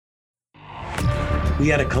We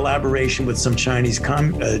had a collaboration with some Chinese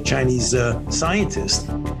scientists.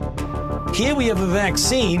 Here we have a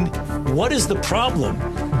vaccine. What is the problem?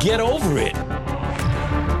 Get over it.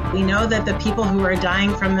 We know that the people who are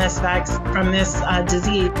dying from this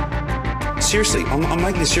disease. Seriously, I'm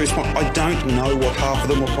making a serious point. I don't know what half of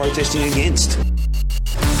them are protesting against.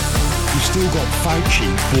 You've still got Fauci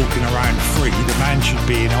walking around free. The man should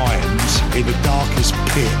be in irons in the darkest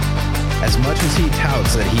pit. As much as he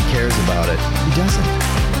touts that he cares about it, he doesn't.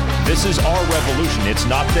 This is our revolution. It's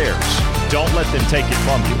not theirs. Don't let them take it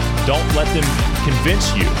from you. Don't let them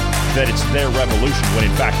convince you that it's their revolution when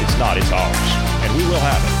in fact it's not. It's ours. And we will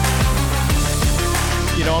have it.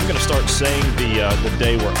 You know, I'm going to start saying the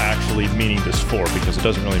day we're actually meaning this for, because it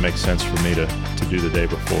doesn't really make sense for me to do the day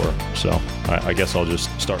before. So I guess I'll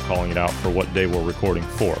just start calling it out for what day we're recording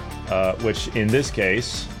for. Which in this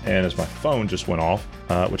case, and as my phone just went off,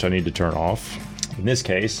 which I need to turn off, in this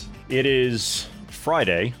case, it is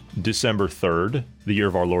Friday, December 3rd, the year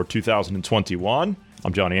of our Lord 2021.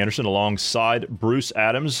 I'm Johnny Anderson alongside Bruce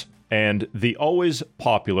Adams and the always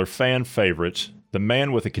popular fan favorite, the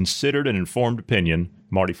man with a considered and informed opinion,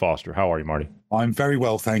 Marty Foster. How are you, Marty? I'm very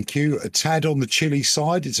well, thank you. A tad on the chilly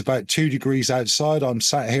side. It's about 2 degrees outside. I'm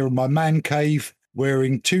sat here in my man cave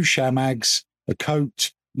wearing 2 shamags, a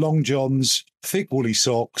coat, long johns, thick woolly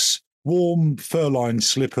socks, warm fur-lined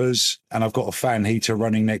slippers, and I've got a fan heater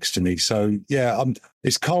running next to me. So, yeah,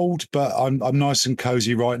 it's cold, but I'm nice and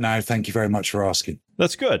cozy right now. Thank you very much for asking.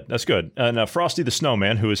 That's good. That's good. And Frosty the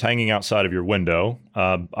Snowman, who is hanging outside of your window,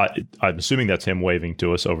 I'm assuming that's him waving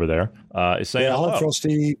to us over there, is saying hello. Hi,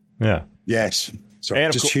 Frosty. Yeah. Yes. Sorry,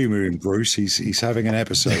 just humouring Bruce. He's having an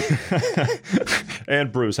episode.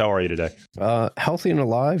 And Bruce, how are you today? Healthy and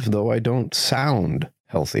alive, though I don't sound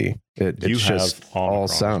healthy. It's just all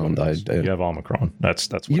sound. You have Omicron. That's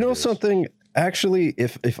what you know something. Actually,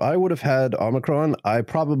 if I would have had Omicron, I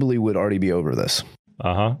probably would already be over this.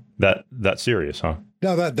 That serious, huh?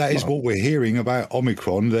 No, that is what we're hearing about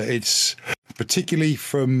Omicron. That it's particularly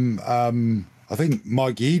from I think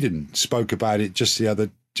Mike Eden spoke about it just the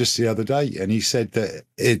other day, and he said that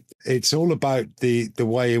it's all about the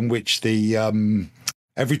way in which the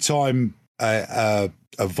every time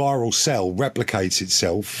a viral cell replicates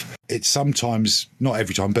itself, it sometimes, not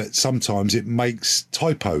every time, but sometimes it makes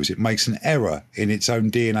typos. It makes an error in its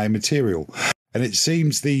own DNA material. And it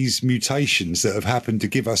seems these mutations that have happened to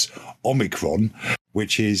give us Omicron,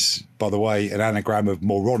 which is, by the way, an anagram of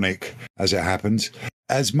moronic, as it happens,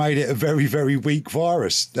 has made it a very, very weak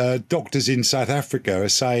virus. Doctors in South Africa are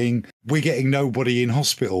saying we're getting nobody in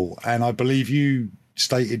hospital. And I believe you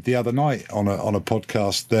stated the other night on a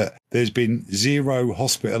podcast that there's been 0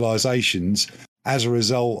 hospitalizations as a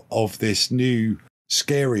result of this new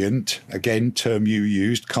scariant, again, term you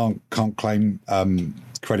used, can't claim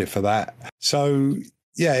credit for that. So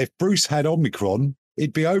yeah, if Bruce had Omicron,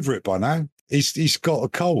 he'd be over it by now. He's got a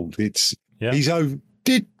cold. He's over.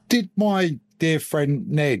 Did my dear friend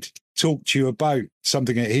Ned talk to you about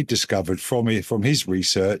something that he'd discovered from his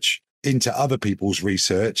research into other people's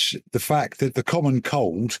research? The fact that the common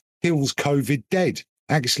cold kills COVID dead,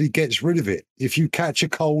 actually gets rid of it. If you catch a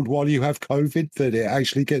cold while you have COVID, that it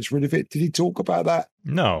actually gets rid of it. Did he talk about that?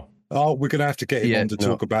 No. Oh, we're going to have to get him on to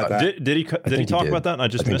talk about that. Did he talk about that? And I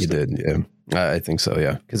just missed it. He did, yeah. I think so,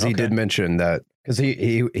 yeah. Because he did mention that, because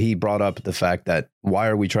he brought up the fact that why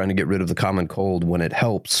are we trying to get rid of the common cold when it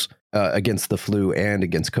helps against the flu and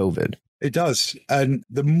against COVID? It does. And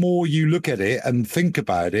the more you look at it and think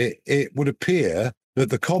about it, it would appear that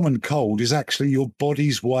the common cold is actually your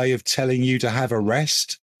body's way of telling you to have a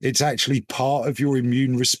rest. It's actually part of your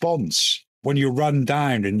immune response. When you're run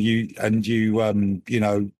down and you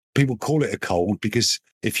people call it a cold because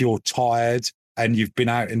if you're tired and you've been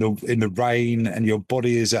out in the rain and your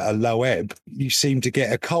body is at a low ebb, you seem to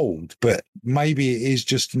get a cold. But maybe it is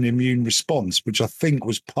just an immune response, which I think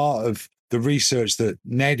was part of the research that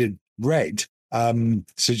Ned had read,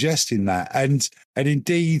 suggesting that. And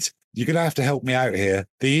indeed, you're going to have to help me out here.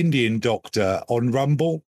 The Indian doctor on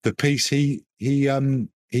Rumble, the piece he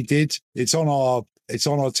did, it's on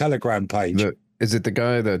our Telegram page. Is it the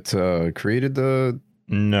guy that created the?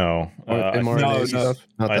 No. mRNA stuff?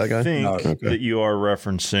 Not that guy? I think that you are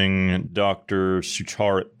referencing Dr.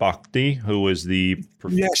 Sucharit Bhakti, who is the...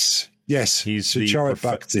 Yes, he's Sucharit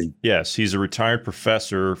Bhakti. Yes, he's a retired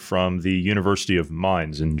professor from the University of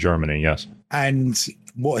Mainz in Germany, yes. And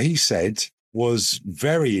what he said was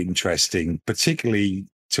very interesting, particularly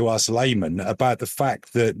to us laymen, about the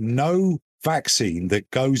fact that no vaccine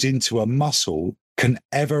that goes into a muscle can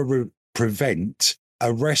ever prevent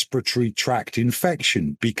a respiratory tract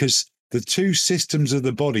infection, because the two systems of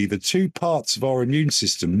the body, the two parts of our immune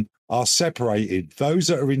system are separated. Those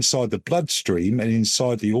that are inside the bloodstream and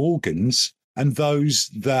inside the organs, and those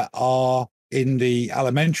that are in the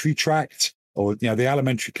alimentary tract, or the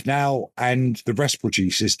alimentary canal, and the respiratory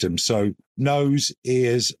system. So nose,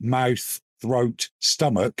 ears, mouth, throat,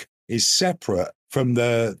 stomach is separate from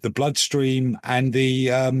the bloodstream and the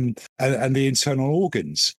internal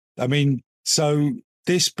organs. I mean, so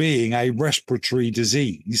this being a respiratory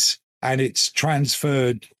disease, and it's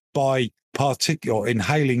transferred by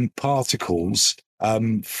inhaling particles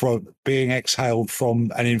from being exhaled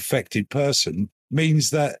from an infected person, means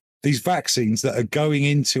that these vaccines that are going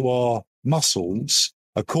into our muscles,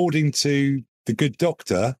 according to the good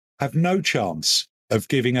doctor, have no chance of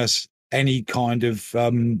giving us any kind of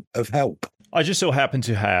help. I just so happen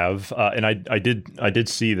to have, and I did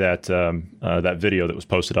see that that video that was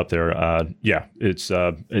posted up there. It's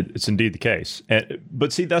indeed the case.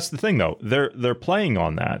 But see, that's the thing, though. They're playing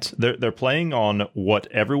on that. They're playing on what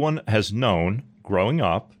everyone has known growing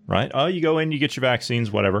up, right? Oh, you go in, you get your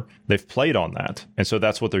vaccines, whatever. They've played on that, and so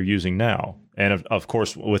that's what they're using now. And of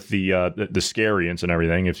course, with the scariants and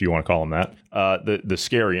everything, if you want to call them that, the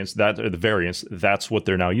scariants, the variants, that's what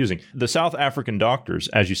they're now using. The South African doctors,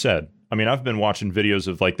 as you said. I mean, I've been watching videos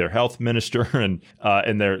of like their health minister and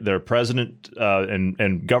their president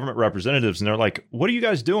and government representatives, and they're like, "What are you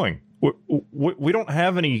guys doing? We don't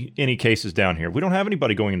have any cases down here. We don't have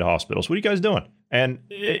anybody going into hospitals. What are you guys doing?" And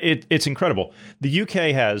it's incredible. The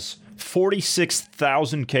UK has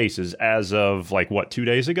 46,000 cases as of 2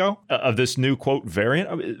 days ago of this new quote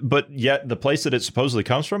variant, but yet the place that it supposedly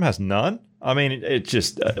comes from has none. I mean, it's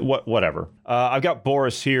just whatever. I've got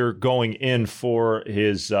Boris here going in for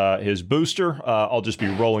his booster. I'll just be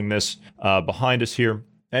rolling this behind us here,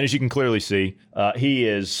 and as you can clearly see, he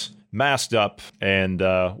is masked up and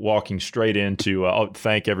walking straight into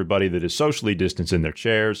thank everybody that is socially distanced in their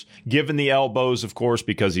chairs, given the elbows, of course,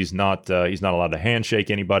 because he's not allowed to handshake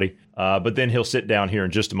anybody. But then he'll sit down here in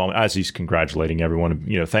just a moment as he's congratulating everyone.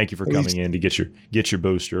 Thank you for coming in to get your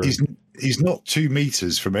booster. He's not 2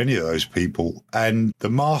 meters from any of those people, and the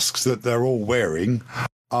masks that they're all wearing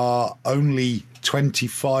are only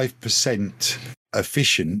 25%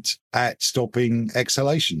 efficient at stopping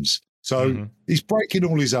exhalations. So he's breaking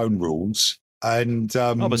all his own rules. And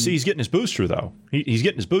but see, he's getting his booster, though. He's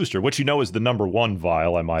getting his booster, which is the number 1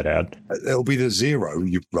 vial, I might add. It'll be the 0,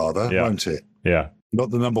 won't it? Yeah.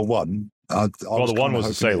 Not the number 1. The 1 was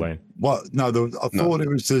the saline. What? No, I thought it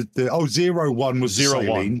was the 0-1 was the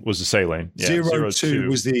saline. 0-1 was the saline. Yeah, 0-2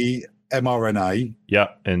 was the mRNA. Yeah,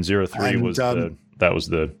 and 0-3 was the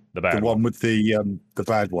bad one. The one with the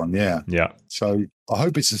bad one, yeah. Yeah. So I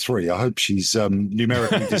hope it's a 3. I hope she's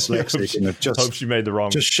numerically dyslexic and hope she made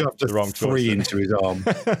just shoved the wrong 3 into his arm.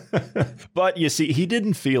 But you see, he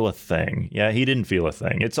didn't feel a thing. Yeah, he didn't feel a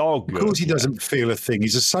thing. It's all good. Of course he doesn't feel a thing.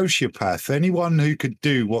 He's a sociopath. Anyone who could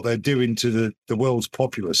do what they're doing to the world's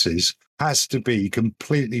populaces has to be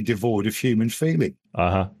completely devoid of human feeling.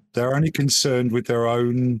 Uh-huh. They're only concerned with their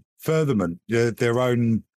own furtherment, their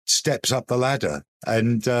own steps up the ladder,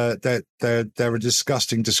 and they're a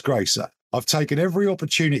disgusting disgrace. I've taken every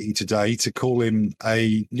opportunity today to call him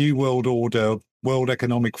a New World Order, World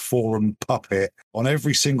Economic Forum puppet on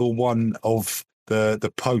every single one of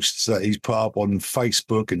the posts that he's put up on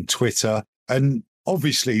Facebook and Twitter. And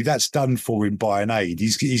obviously that's done for him by an aide.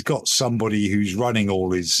 He's got somebody who's running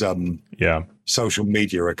all his social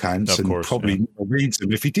media accounts, probably reads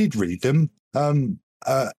them. If he did read them,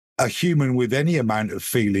 a human with any amount of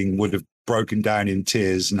feeling would have broken down in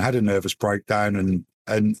tears and had a nervous breakdown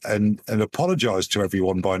and apologized to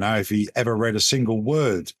everyone by now if he ever read a single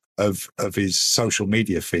word of his social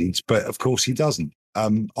media feeds. But of course he doesn't.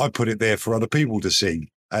 I put it there for other people to see.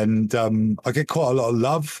 And I get quite a lot of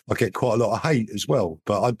love. I get quite a lot of hate as well.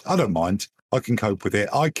 But I don't mind. I can cope with it.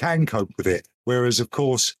 I can cope with it. Whereas, of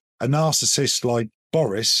course, a narcissist like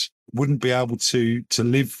Boris wouldn't be able to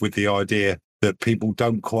live with the idea that people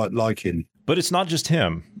don't quite like him. But it's not just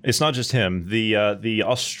him. It's not just him. The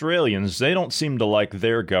Australians, they don't seem to like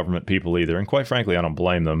their government people either. And quite frankly, I don't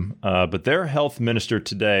blame them. But their health minister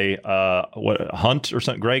today, Hunt or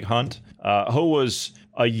something, Greg Hunt, who was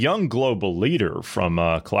a young global leader from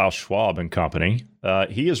Klaus Schwab and company,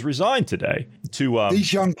 he has resigned today.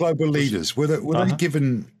 These young global leaders, were they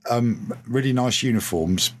given really nice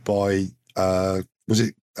uniforms by, was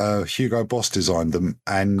it Hugo Boss designed them?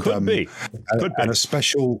 And Could be. And a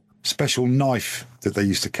special knife that they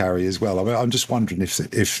used to carry as well. I mean, I'm just wondering if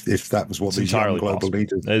that was what these young global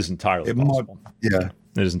leaders. It is entirely possible. It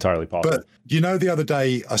is entirely possible. But the other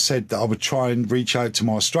day I said that I would try and reach out to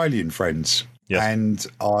my Australian friends, and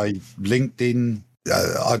I linked in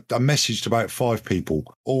I messaged about 5 people,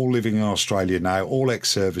 all living in Australia now, all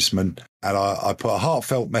ex-servicemen, and I put a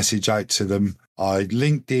heartfelt message out to them. I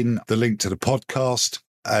linked in the link to the podcast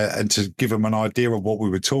and to give them an idea of what we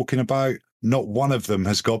were talking about. Not one of them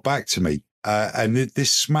has got back to me. And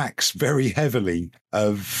this smacks very heavily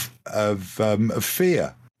of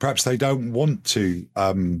fear. Perhaps they don't want to,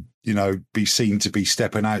 be seen to be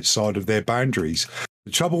stepping outside of their boundaries.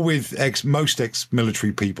 The trouble with most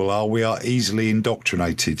ex-military people we are easily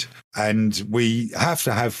indoctrinated, and we have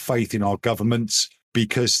to have faith in our governments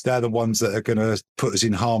because they're the ones that are going to put us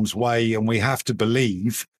in harm's way, and we have to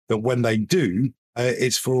believe that when they do,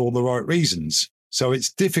 it's for all the right reasons. So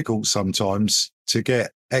it's difficult sometimes to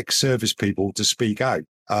get ex-service people to speak out,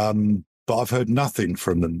 but I've heard nothing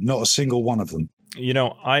from them, not a single one of them. You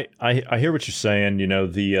know, I hear what you're saying. You know,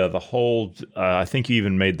 the whole. I think you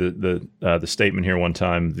even made the statement here one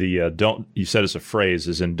time. Don't, you said it's a phrase,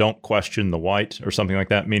 as in don't question the white or something like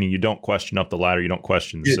that. Meaning you don't question up the ladder. You don't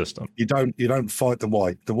question the system. You don't fight the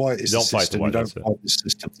white. The white is the system. You don't fight the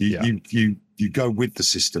system. You go with the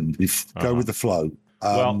system. You go with the flow.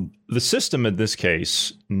 Well, the system in this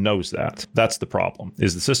case knows that. That's the problem,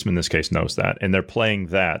 is the system in this case knows that, and they're playing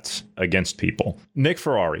that against people. Nick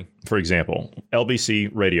Ferrari, for example, LBC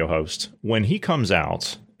radio host, when he comes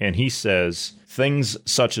out and he says things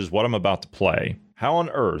such as what I'm about to play, how on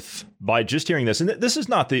earth, by just hearing this, and this is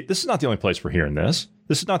not the only place we're hearing this.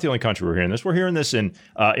 This is not the only country we're hearing this. We're hearing this in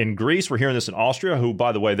Greece. We're hearing this in Austria, who,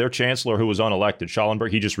 by the way, their chancellor, who was unelected,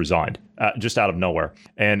 Schallenberg, he just resigned just out of nowhere.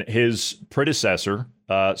 And his predecessor,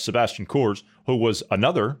 Sebastian Kurz, who was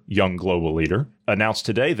another young global leader, announced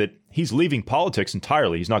today that he's leaving politics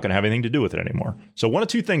entirely. He's not going to have anything to do with it anymore. So one of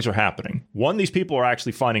two things are happening. One, these people are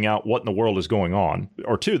actually finding out what in the world is going on.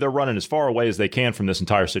 Or two, they're running as far away as they can from this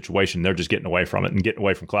entire situation. They're just getting away from it and getting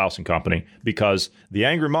away from Klaus and company, because the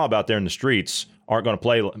angry mob out there in the streets aren't going to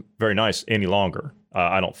play very nice any longer.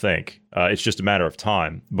 I don't think. It's just a matter of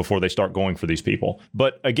time before they start going for these people.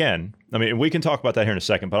 But again, I mean, we can talk about that here in a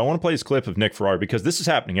second, but I want to play this clip of Nick Ferrari because this is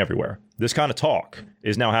happening everywhere. This kind of talk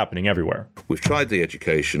is now happening everywhere. We've tried the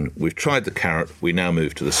education, we've tried the carrot, we now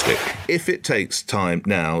move to the stick. If it takes time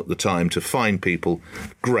now, the time to find people,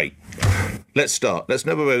 great. Let's start. Let's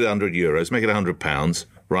never go with €100, make it £100.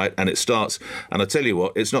 Right, and it starts, and I tell you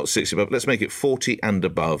what, it's not 60, but let's make it 40 and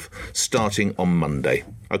above, starting on Monday.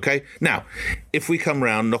 Okay? Now, if we come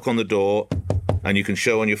round, knock on the door, and you can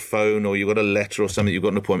show on your phone, or you've got a letter or something, you've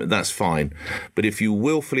got an appointment, that's fine. But if you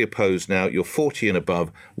willfully oppose now, you're 40 and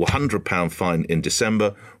above, £100 fine in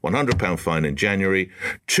December, £100 fine in January,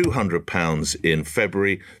 £200 in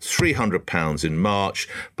February, £300 in March.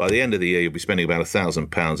 By the end of the year, you'll be spending about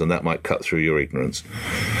 £1,000, and that might cut through your ignorance.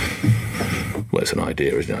 Well, it's an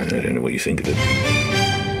idea, isn't it? I don't know what you think of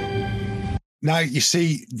it. Now, you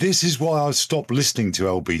see, this is why I stopped listening to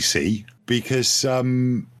LBC, because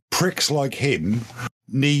pricks like him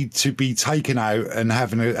need to be taken out and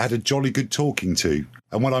had a jolly good talking to.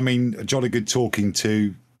 And when I mean a jolly good talking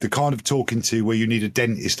to, the kind of talking to where you need a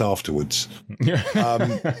dentist afterwards.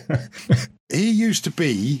 He used to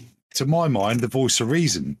be, to my mind, the voice of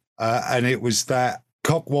reason. And it was that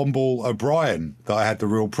Cockwomble O'Brien that I had the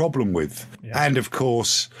real problem with. Yeah. And of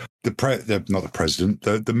course,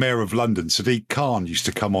 the mayor of London, Sadiq Khan, used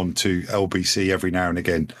to come on to LBC every now and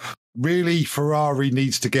again. Really, Ferrari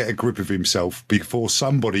needs to get a grip of himself before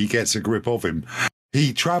somebody gets a grip of him.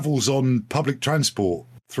 He travels on public transport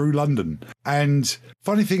through London. And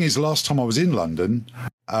funny thing is, last time I was in London,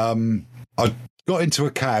 I got into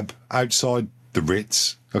a cab outside the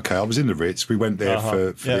Ritz. Okay, I was in the Ritz. We went there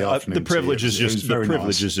for the afternoon. The privilege is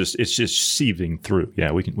just it's just seething through.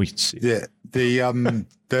 Yeah, we can see. Yeah, the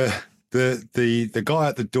guy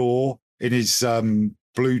at the door in his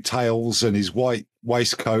blue tails and his white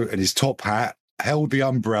waistcoat and his top hat held the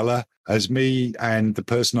umbrella as me and the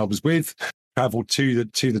person I was with travelled to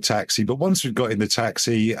the taxi. But once we got in the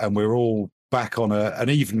taxi and we're all back on an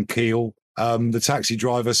even keel, the taxi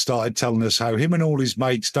driver started telling us how him and all his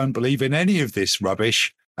mates don't believe in any of this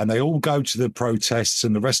rubbish, and they all go to the protests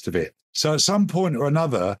and the rest of it. So at some point or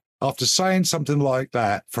another, after saying something like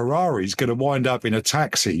that, Ferrari's going to wind up in a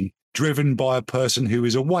taxi driven by a person who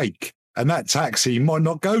is awake. And that taxi might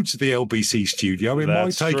not go to the LBC studio. It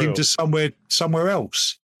might take him to somewhere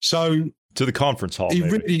else. So to the conference hall. He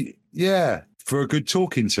really, for a good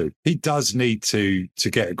talking to. He does need to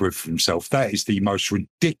get a grip of himself. That is the most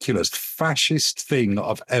ridiculous fascist thing that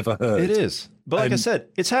I've ever heard. It is. But like I said,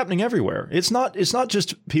 it's happening everywhere. It's not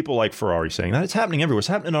just people like Ferrari saying that. It's happening everywhere. It's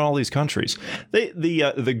happening in all these countries.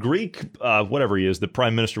 The Greek, whatever he is, the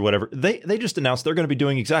prime minister, whatever, they just announced they're going to be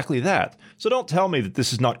doing exactly that. So don't tell me that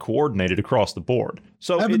this is not coordinated across the board.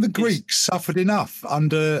 So haven't the Greeks suffered enough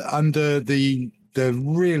under the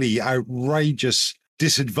really outrageous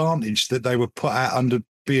disadvantage that they were put out under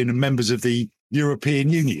being members of the European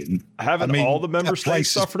Union? Haven't all the member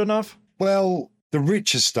states suffered enough? Well, the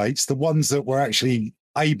richer states, the ones that were actually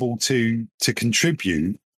able to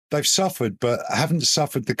contribute, they've suffered, but haven't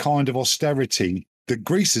suffered the kind of austerity that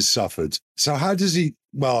Greece has suffered. So how does he?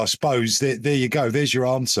 Well, I suppose there you go. There's your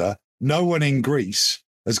answer. No one in Greece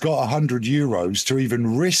has got €100 to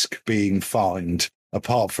even risk being fined,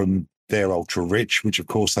 apart from they're ultra rich, which of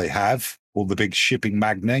course they have, all the big shipping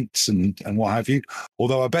magnates and what have you.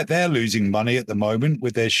 Although I bet they're losing money at the moment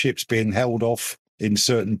with their ships being held off in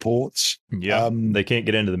certain ports. Yeah, they can't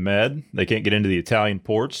get into the Med. They can't get into the Italian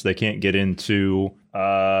ports. They can't get into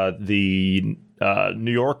the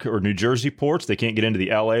New York or New Jersey ports. They can't get into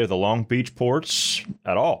the LA or the Long Beach ports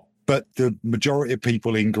at all. But the majority of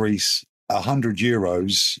people in Greece,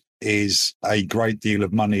 €100 is a great deal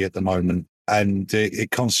of money at the moment. And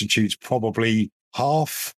it constitutes probably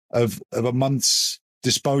half of a month's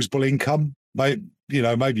disposable income,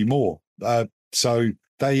 maybe more. So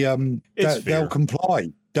they'll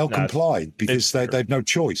comply. They'll comply because they've no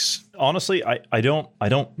choice. Honestly, I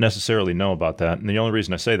don't necessarily know about that, and the only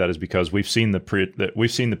reason I say that is because we've seen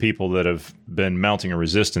the people that have been mounting a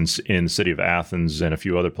resistance in the city of Athens and a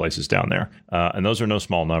few other places down there, and those are no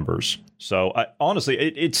small numbers. So honestly,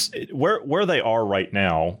 it's where they are right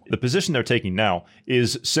now. The position they're taking now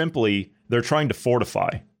is simply they're trying to fortify.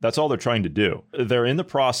 That's all they're trying to do. They're in the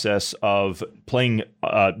process of playing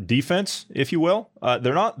defense, if you will.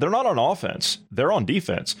 They're not on offense. They're on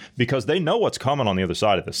defense because they know what's coming on the other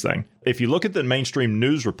side of this thing. If you look at the mainstream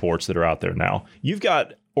news reports that are out there now, you've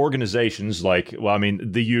got organizations like,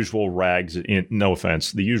 the usual rags, no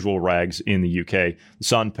offense, the usual rags in the UK, the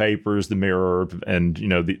Sun Papers, the Mirror, and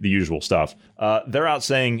the usual stuff. They're out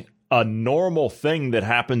saying a normal thing that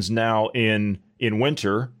happens now in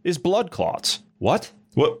winter is blood clots. What?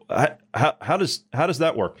 How does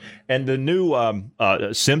that work? And the new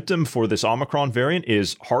symptom for this Omicron variant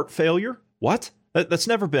is heart failure. What? That's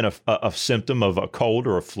never been a symptom of a cold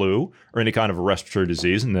or a flu or any kind of a respiratory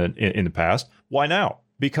disease in the past. Why now?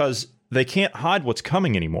 Because they can't hide what's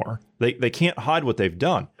coming anymore. They can't hide what they've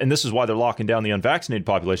done. And this is why they're locking down the unvaccinated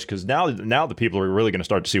population, because now the people are really going to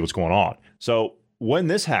start to see what's going on. So when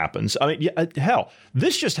this happens,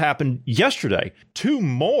 this just happened yesterday. 2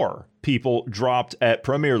 more people dropped at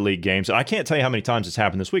Premier League games. And I can't tell you how many times it's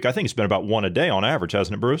happened this week. I think it's been about 1 a day on average,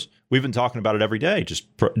 hasn't it, Bruce? We've been talking about it every day,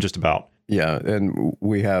 just about. Yeah, and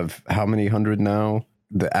we have how many hundred now?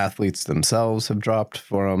 The athletes themselves have dropped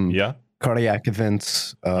from cardiac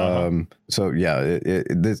events. So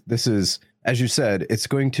this is, as you said, it's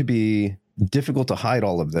going to be difficult to hide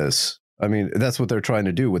all of this. I mean, that's what they're trying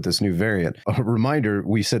to do with this new variant. A reminder,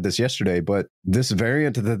 we said this yesterday, but this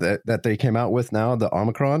variant that they came out with now, the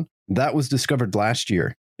Omicron, that was discovered last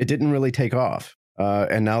year. It didn't really take off.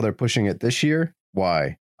 And now they're pushing it this year.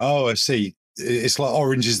 Why? Oh, I see. It's like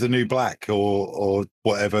orange is the new black or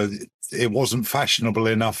whatever. It wasn't fashionable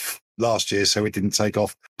enough last year, so it didn't take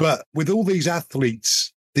off. But with all these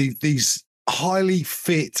athletes, these highly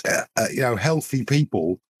fit, healthy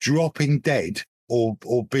people dropping dead, or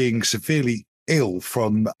being severely ill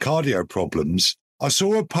from cardio problems. I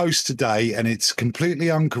saw a post today and it's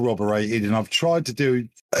completely uncorroborated, and I've tried to do,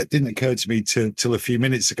 it didn't occur to me till a few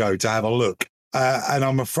minutes ago to have a look. And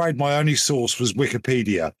I'm afraid my only source was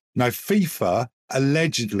Wikipedia. Now, FIFA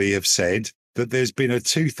allegedly have said that there's been a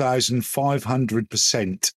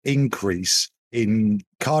 2,500% increase in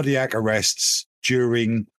cardiac arrests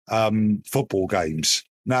during football games.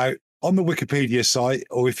 Now, on the Wikipedia site,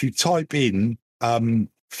 or if you type in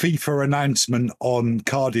FIFA announcement on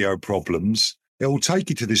cardio problems, it will take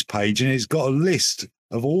you to this page, and it's got a list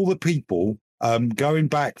of all the people going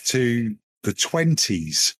back to the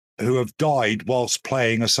 20s who have died whilst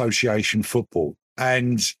playing association football.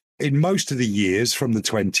 And in most of the years from the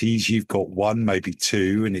 20s, you've got 1, maybe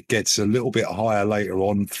 2, and it gets a little bit higher later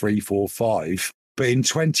on, 3, 4, 5. But in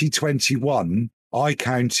 2021, I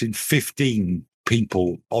counted 15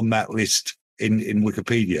 people on that list in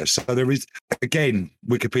Wikipedia. So there is, again,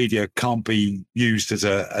 Wikipedia can't be used as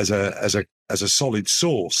a solid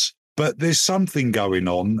source, but there's something going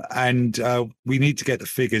on, and we need to get the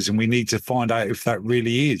figures, and we need to find out if that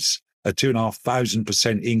really is a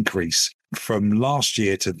 2,500% increase from last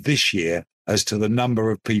year to this year as to the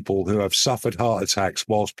number of people who have suffered heart attacks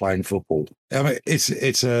whilst playing football. I mean,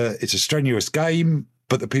 it's a strenuous game,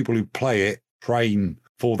 but the people who play it train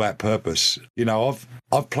for that purpose.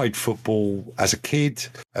 I've played football as a kid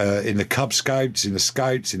in the Cub Scouts, in the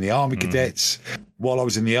Scouts, in the Army Cadets. while I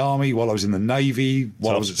was in the army, while I was in the Navy,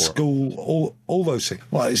 while I was at school, all those things.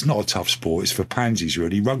 Well, it's not a tough sport. It's for pansies,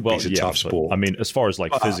 really. Rugby's a tough sport. I mean, as far as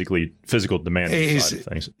like physical demanding side of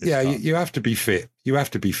things. Yeah, you have to be fit. You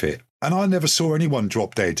have to be fit. And I never saw anyone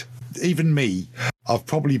drop dead. Even me, I've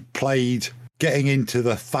probably played getting into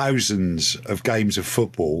the thousands of games of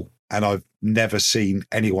football, and I've never seen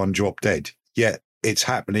anyone drop dead. Yet it's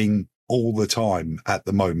happening all the time at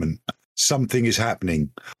the moment. Something is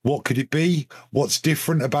happening. What could it be? What's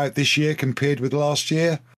different about this year compared with last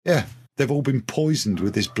year? Yeah, they've all been poisoned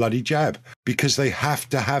with this bloody jab because they have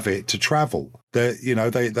to have it to travel.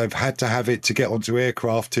 They've had to have it to get onto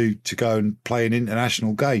aircraft to go and play in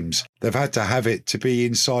international games. They've had to have it to be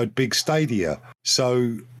inside big stadia.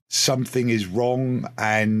 So something is wrong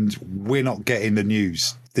and we're not getting the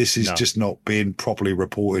news. This is just not being properly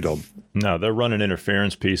reported on. No, they're running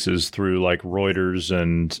interference pieces through like Reuters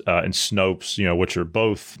and Snopes, which are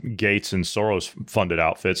both Gates and Soros funded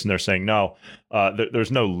outfits, and they're saying no,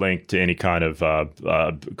 there's no link to any kind of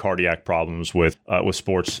cardiac problems with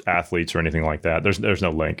sports athletes or anything like that. There's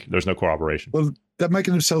no link. There's no corroboration. Well, they're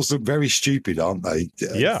making themselves look very stupid, aren't they?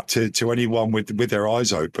 Yeah. To anyone with their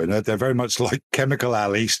eyes open, they're very much like Chemical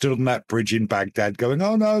Ali stood on that bridge in Baghdad, going,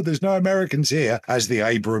 "Oh no, there's no Americans here." As the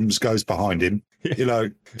Abrams goes behind him,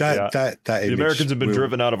 that the Americans have been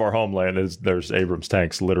driven out of our homeland. There's Abrams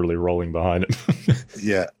tanks literally rolling behind them.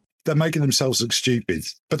 Yeah. They're making themselves look stupid,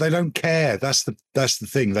 but they don't care. That's the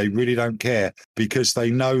thing. They really don't care because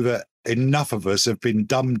they know that enough of us have been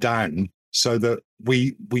dumbed down so that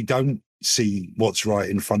we don't see what's right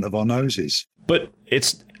in front of our noses. But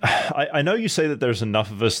I know you say that there's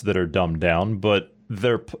enough of us that are dumbed down, but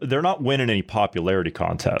they're not winning any popularity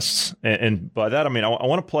contests. And by that, I mean, I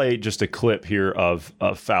want to play just a clip here of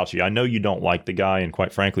Fauci. I know you don't like the guy, and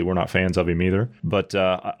quite frankly, we're not fans of him either. But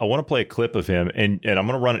I want to play a clip of him, and I'm going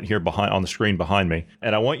to run it here on the screen behind me.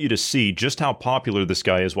 And I want you to see just how popular this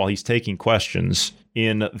guy is while he's taking questions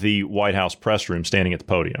in the White House press room, standing at the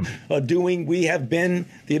podium.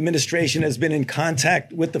 The administration has been in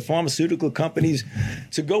contact with the pharmaceutical companies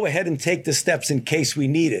to go ahead and take the steps in case we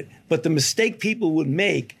need it. But the mistake people would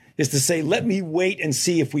make is to say, let me wait and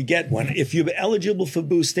see if we get one. If you're eligible for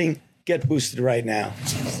boosting, get boosted right now.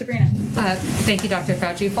 Sabrina. Thank you, Dr.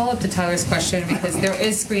 Fauci. Follow up to Tyler's question, because there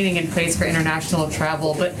is screening in place for international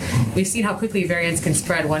travel, but we've seen how quickly variants can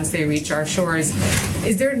spread once they reach our shores.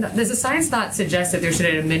 Does the science not suggest that there should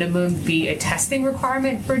at a minimum be a testing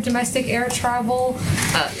requirement for domestic air travel?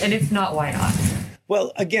 And if not, why not?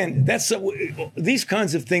 Well, again, these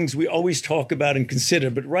kinds of things we always talk about and consider.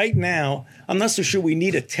 But right now, I'm not so sure we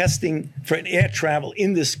need a testing for an air travel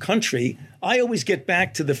in this country. I always get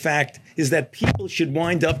back to the fact is that people should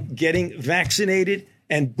wind up getting vaccinated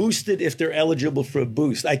and boosted if they're eligible for a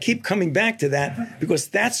boost. I keep coming back to that because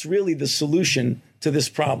that's really the solution to this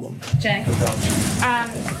problem. Jay?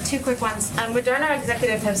 Two quick ones. Moderna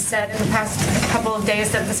executives have said in the past couple of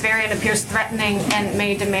days that this variant appears threatening and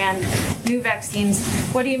may demand new vaccines.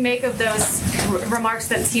 What do you make of those remarks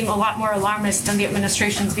that seem a lot more alarmist than the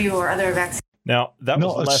administration's view or other vaccines? Now, that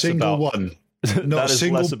was not less a single about, one. Not a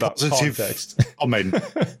single positive comment.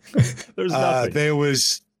 There's nothing. There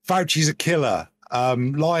was Fauci's a killer,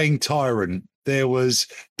 lying tyrant. There was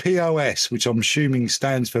POS, which I'm assuming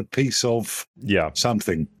stands for piece of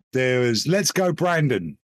something. There was let's go,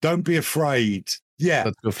 Brandon. Don't be afraid. Yeah.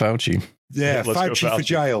 Let's go, Fauci. Yeah, Fauci for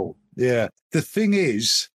jail. Yeah. The thing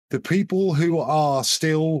is, the people who are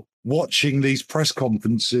still watching these press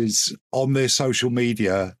conferences on their social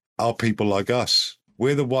media are people like us.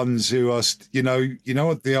 We're the ones who are, you know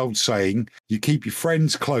what the old saying, you keep your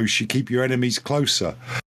friends close, you keep your enemies closer.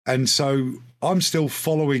 And so I'm still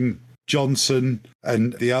following Johnson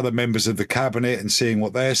and the other members of the cabinet and seeing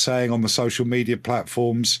what they're saying on the social media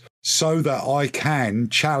platforms so that I can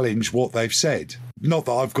challenge what they've said. Not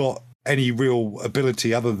that I've got any real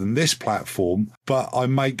ability other than this platform, but I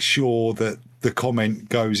make sure that the comment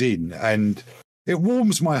goes in. And it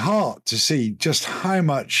warms my heart to see just how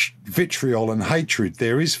much vitriol and hatred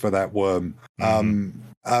there is for that worm.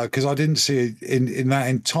 Because I didn't see it in that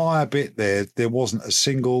entire bit there wasn't a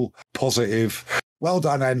single positive, well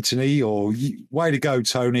done, Anthony, or way to go,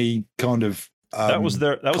 Tony, kind of. That was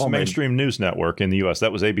mainstream news network in the U.S.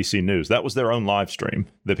 That was ABC News. That was their own live stream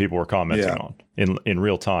that people were commenting on in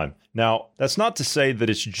real time. Now, that's not to say that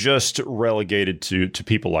it's just relegated to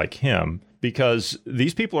people like him, because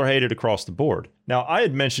these people are hated across the board. Now, I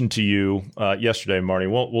had mentioned to you yesterday, Marty,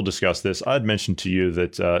 we'll discuss this. I had mentioned to you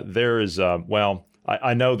that there is,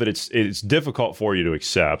 I know that it's difficult for you to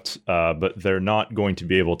accept, but they're not going to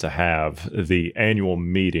be able to have the annual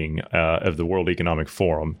meeting of the World Economic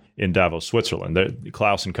Forum in Davos, Switzerland.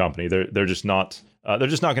 Klaus and company, they're just not They're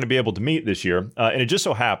just not going to be able to meet this year. And it just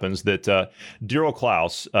so happens that Daryl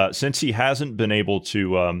Klaus, since he hasn't been able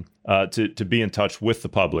to be in touch with the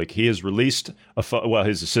public, he has released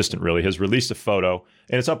his assistant really has released a photo,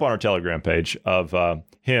 and it's up on our Telegram page of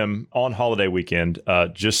him on holiday weekend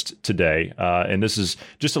just today. And this is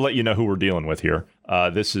just to let you know who we're dealing with here.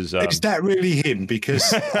 This is that really him?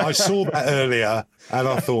 Because I saw that earlier and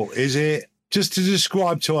I thought, is it? Just to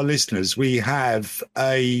describe to our listeners, we have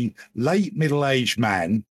a late middle-aged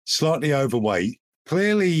man, slightly overweight.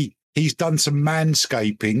 Clearly, he's done some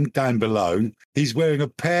manscaping down below. He's wearing a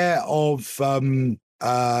pair of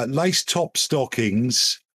lace top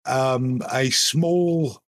stockings, a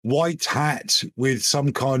small white hat with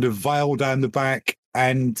some kind of veil down the back,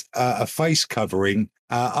 and a face covering.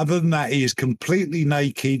 Other than that, he is completely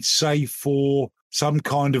naked, save for some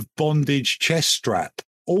kind of bondage chest strap.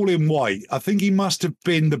 All in white. I think he must have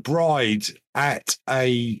been the bride at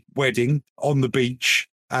a wedding on the beach,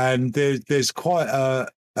 and there's quite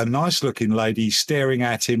a nice looking lady staring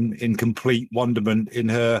at him in complete wonderment in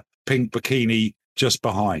her pink bikini just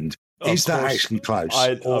behind. Is that actually Klaus?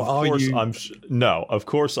 Of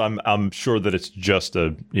course I'm sure that it's just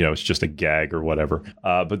a gag or whatever.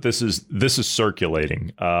 But this is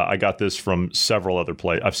circulating. I got this from several other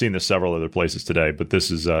places. I've seen this several other places today, but this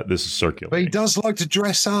is circulating. But he does like to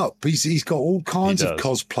dress up. He's got all kinds of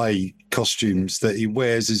cosplay costumes that he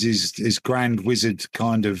wears as his grand wizard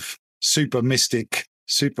kind of super mystic,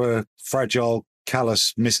 super fragile,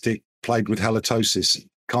 callous mystic plagued with halitosis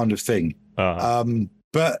kind of thing.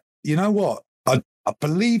 But you know what? I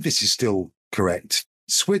believe this is still correct.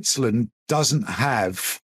 Switzerland doesn't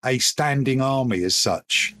have a standing army as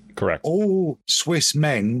such. Correct. All Swiss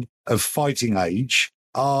men of fighting age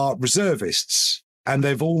are reservists, and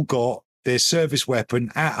they've all got their service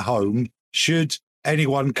weapon at home should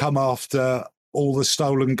anyone come after all the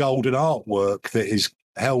stolen gold and artwork that is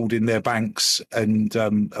held in their banks and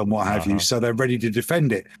what have you. So they're ready to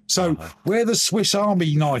defend it. So where the Swiss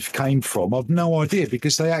army knife came from, I've no idea,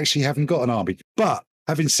 because they actually haven't got an army. But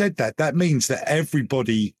having said that, that means that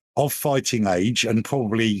everybody of fighting age, and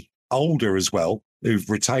probably older as well, who've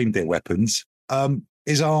retained their weapons,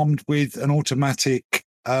 is armed with an automatic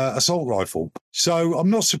assault rifle. So I'm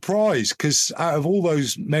not surprised, because out of all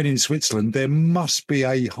those men in Switzerland, there must be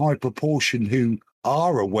a high proportion who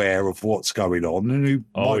are aware of what's going on and who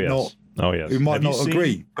might not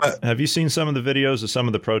agree. But have you seen some of the videos of some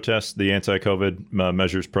of the protests, the anti-COVID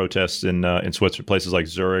measures protests in Switzerland, places like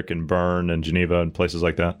Zurich and Bern and Geneva and places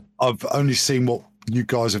like that? I've only seen what you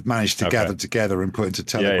guys have managed to gather together and put into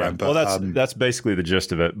Telegram. But well, that's basically the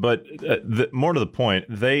gist of it. But more to the point,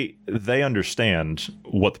 they understand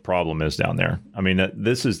what the problem is down there. I mean,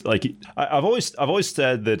 this is like I've always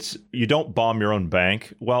said that you don't bomb your own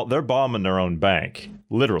bank. Well, they're bombing their own bank,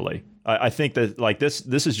 literally. I think that like this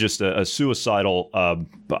is just a suicidal.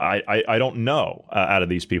 I don't know out of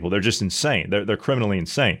these people. They're just insane. They're criminally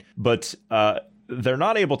insane. But they're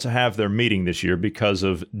not able to have their meeting this year because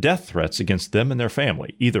of death threats against them and their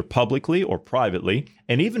family, either publicly or privately.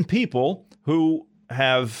 And even people who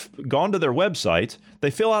have gone to their website,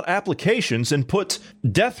 they fill out applications and put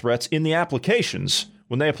death threats in the applications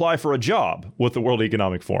when they apply for a job with the World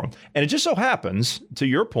Economic Forum. And it just so happens, to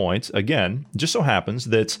your point, again, just so happens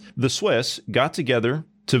that the Swiss got together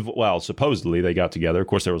supposedly they got together. Of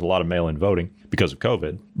course, there was a lot of mail-in voting because of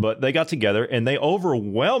COVID, but they got together and they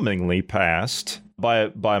overwhelmingly passed by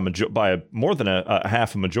more than a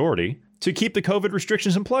half a majority to keep the COVID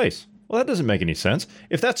restrictions in place. Well, that doesn't make any sense.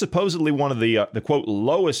 If that's supposedly one of the quote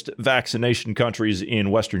lowest vaccination countries in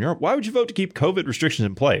Western Europe, why would you vote to keep COVID restrictions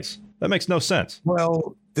in place? That makes no sense.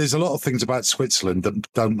 Well, there's a lot of things about Switzerland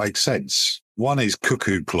that don't make sense. One is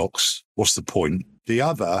cuckoo clocks. What's the point? The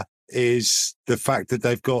other is the fact that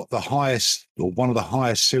they've got the highest or one of the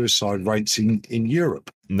highest suicide rates in Europe.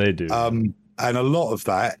 They do. And a lot of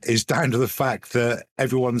that is down to the fact that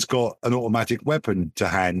everyone's got an automatic weapon to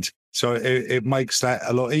hand. So it makes that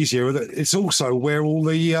a lot easier. It's also where all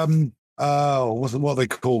the, what are they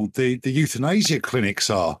called? The euthanasia clinics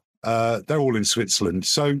are. They're all in Switzerland.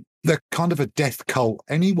 So they're kind of a death cult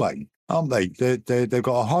anyway, aren't they? They've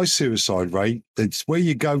got a high suicide rate. It's where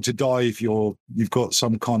you go to die if you've got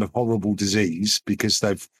some kind of horrible disease, because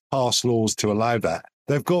they've passed laws to allow that.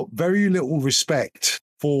 They've got very little respect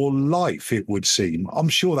for life, it would seem. I'm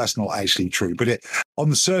sure that's not actually true, but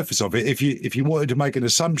on the surface of it, if you wanted to make an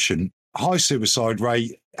assumption, high suicide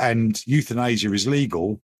rate and euthanasia is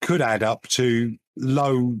legal could add up to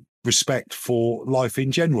low respect for life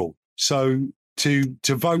in general. So to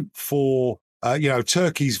vote for,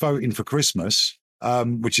 Turkey's voting for Christmas,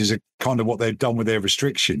 which is a kind of what they've done with their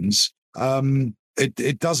restrictions.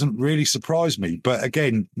 it doesn't really surprise me. But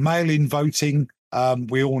again, mail-in voting,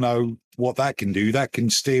 we all know what that can do. That can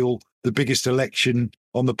steal the biggest election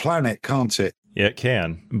on the planet, can't it? Yeah, it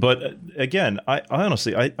can. But again, I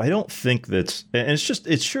honestly, I don't think that, and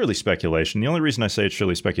it's surely speculation. The only reason I say it's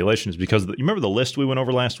surely speculation is because you remember the list we went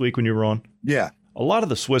over last week when you were on? Yeah. A lot of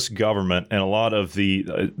the Swiss government and a lot of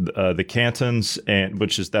the cantons, and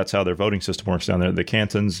that's how their voting system works down there. The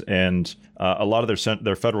cantons and a lot of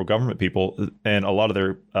their federal government people and a lot of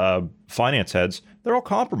their finance heads, they're all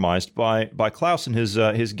compromised by Klaus and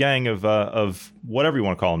his gang of whatever you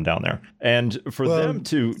want to call them down there. And for them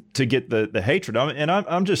to get the hatred,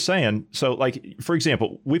 I'm just saying. So, like, for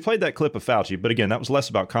example, we played that clip of Fauci, but again, that was less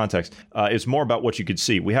about context. It's more about what you could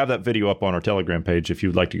see. We have that video up on our Telegram page if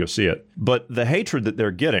you'd like to go see it. But the hatred that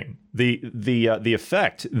they're getting, the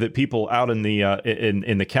effect that people out in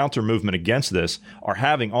the counter movement against this are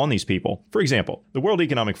having on these people. For example, the World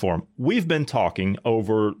Economic Forum. We've been talking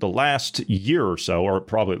over the last year or so, or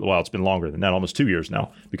probably, well, it's been longer than that, almost 2 years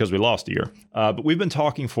now, because we lost a year. But we've been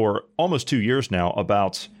talking for almost 2 years now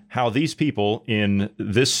about how these people in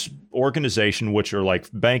this organization, which are like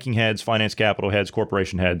banking heads, finance capital heads,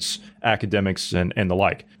 corporation heads, academics, and the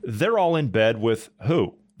like, they're all in bed with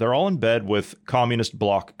who? They're all in bed with communist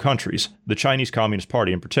bloc countries, the Chinese Communist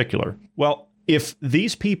Party in particular. Well, if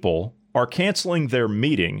these people are canceling their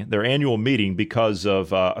annual meeting because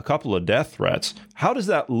of a couple of death threats, how does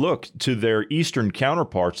that look to their Eastern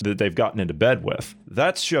counterparts that they've gotten into bed with?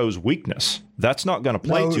 That shows weakness. That's not going to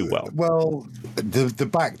play too well. Well, the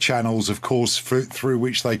back channels, of course, through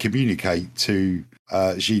which they communicate to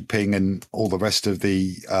Xi Jinping and all the rest of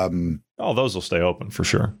the... those will stay open for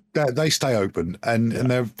sure. They stay open, and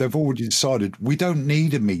they've already decided we don't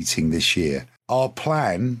need a meeting this year. Our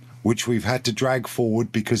plan, which we've had to drag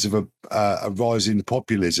forward because of a rise in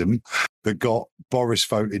populism that got Boris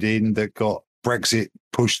voted in, that got Brexit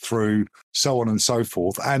pushed through, so on and so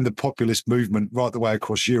forth, and the populist movement right the way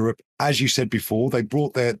across Europe. As you said before, they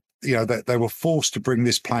brought they were forced to bring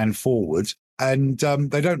this plan forward, and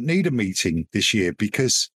they don't need a meeting this year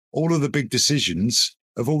because all of the big decisions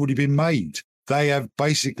have already been made. They have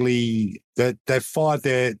basically they've fired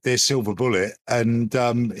their silver bullet, and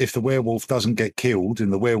if the werewolf doesn't get killed,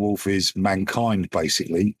 and the werewolf is mankind,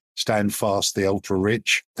 basically, stand fast, the ultra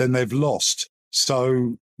rich, then they've lost.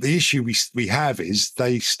 So the issue we have is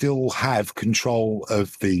they still have control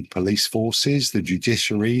of the police forces, the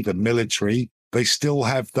judiciary, the military. They still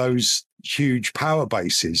have those huge power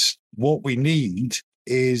bases. What we need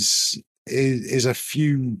is a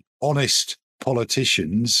few honest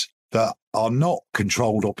politicians that are not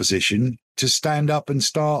controlled opposition to stand up and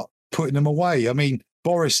start putting them away. I mean,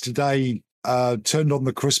 Boris today turned on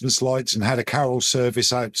the Christmas lights and had a carol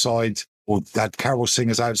service outside, or had carol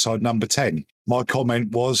singers outside Number 10. My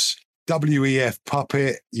comment was, WEF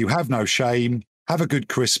puppet, you have no shame. Have a good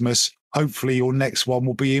Christmas. Hopefully your next one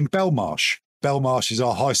will be in Belmarsh. Belmarsh is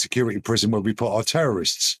our high security prison where we put our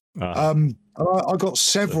terrorists. I got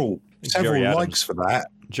several likes for that.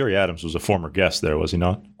 Gerry Adams was a former guest there, was he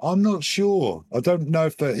not? I'm not sure. I don't know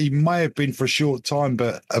if he may have been for a short time,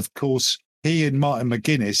 but of course, he and Martin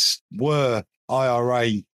McGuinness were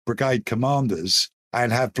IRA brigade commanders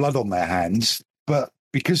and have blood on their hands. But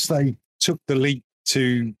because they took the leap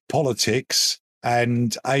to politics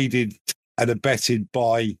and aided and abetted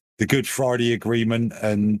by the Good Friday Agreement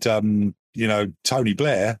and, Tony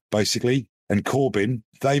Blair, basically, and Corbyn,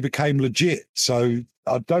 they became legit. So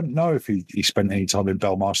I don't know if he spent any time in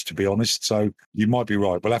Belmarsh, to be honest. So you might be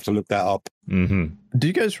right. We'll have to look that up. Mm-hmm. Do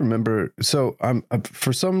you guys remember? So I'm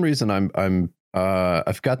for some reason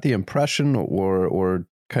I've got the impression or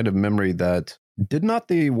kind of memory that did not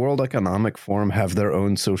the World Economic Forum have their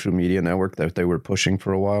own social media network that they were pushing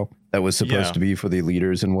for a while? That was supposed to be for the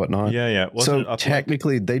leaders and whatnot. Yeah. So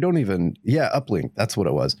technically, they don't even. Yeah, Uplink. That's what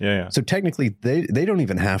it was. Yeah. So technically, they don't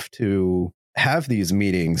even have to have these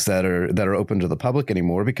meetings that are open to the public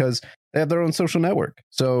anymore because they have their own social network.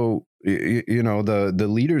 So the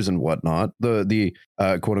leaders and whatnot, the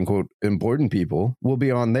quote unquote important people will be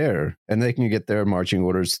on there, and they can get their marching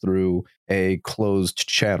orders through a closed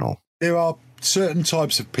channel. There are certain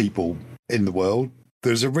types of people in the world.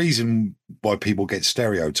 There's a reason why people get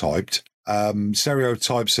stereotyped.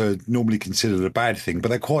 Stereotypes are normally considered a bad thing, but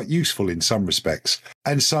they're quite useful in some respects.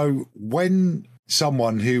 And so when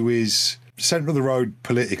someone who is centre of the road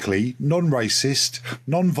politically, non-racist,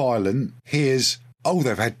 non-violent, hears,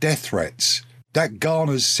 they've had death threats, that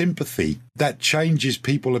garners sympathy. That changes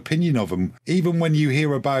people's opinion of them. Even when you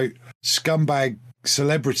hear about scumbag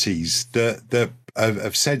celebrities that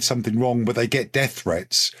have said something wrong, but they get death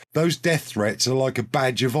threats. Those death threats are like a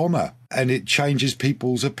badge of honor, and it changes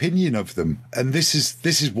people's opinion of them. And this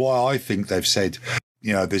is why I think they've said,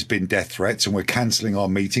 there's been death threats and we're cancelling our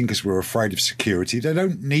meeting because we're afraid of security. They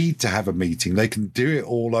don't need to have a meeting. They can do it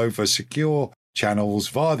all over secure channels,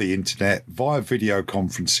 via the internet, via video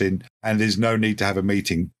conferencing, and there's no need to have a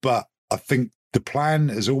meeting. But I think the plan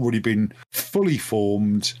has already been fully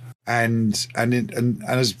formed and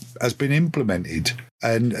has been implemented.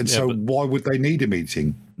 So why would they need a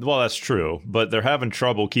meeting? Well, that's true, but they're having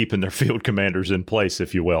trouble keeping their field commanders in place,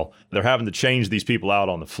 if you will. They're having to change these people out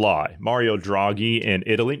on the fly. Mario Draghi in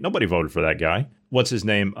Italy, nobody voted for that guy. What's his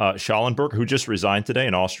name? Schallenberg, who just resigned today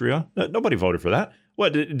in Austria. Nobody voted for that.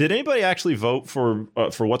 What did anybody actually vote for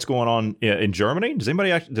what's going on in Germany? Did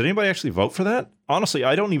anybody actually vote for that? Honestly,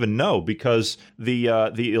 I don't even know, because the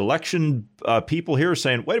election people here are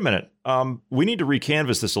saying, wait a minute, we need to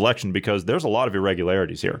recanvass this election because there's a lot of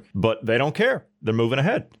irregularities here. But they don't care. They're moving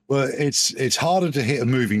ahead. Well, it's harder to hit a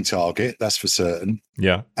moving target, that's for certain.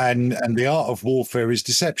 Yeah. And the art of warfare is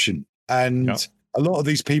deception. And a lot of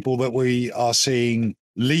these people that we are seeing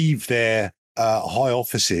leave their high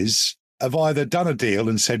offices have either done a deal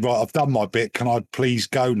and said, right, I've done my bit. Can I please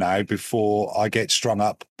go now before I get strung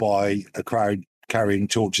up by a crowd carrying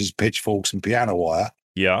torches, pitchforks and piano wire?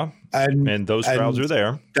 Yeah. And those crowds are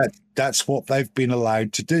there. That's what they've been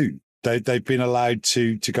allowed to do. They've been allowed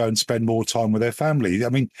to go and spend more time with their family. I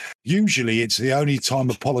mean, usually it's the only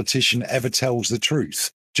time a politician ever tells the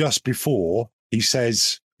truth, just before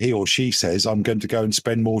he or she says, I'm going to go and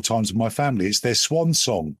spend more time with my family. It's their swan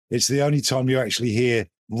song. It's the only time you actually hear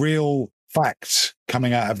real facts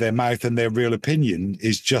coming out of their mouth, and their real opinion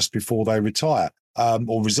is just before they retire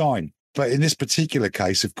or resign. But in this particular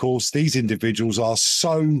case, of course, these individuals are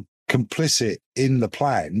so complicit in the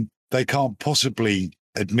plan, they can't possibly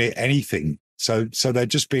admit anything. So they're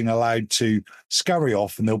just being allowed to scurry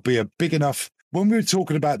off, and there'll be a big enough. When we were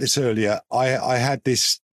talking about this earlier, I had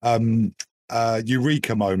this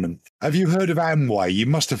eureka moment. Have you heard of Amway? You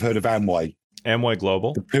must have heard of Amway. Amway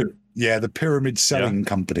Global. The pyramid selling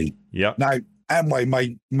company. Yeah. Now,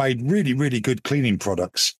 Amway made really, really good cleaning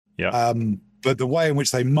products. Yeah. But the way in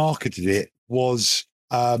which they marketed it was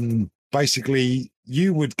basically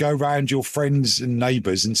you would go around your friends and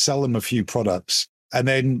neighbors and sell them a few products, and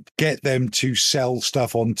then get them to sell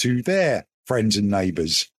stuff onto their friends and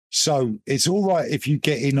neighbors. So it's all right if you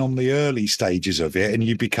get in on the early stages of it and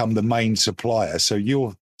you become the main supplier. So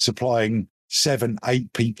you're supplying 7,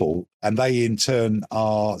 8 people, and they in turn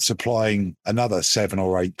are supplying another 7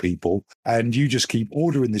 or 8 people. And you just keep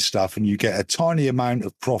ordering this stuff, and you get a tiny amount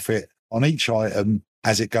of profit on each item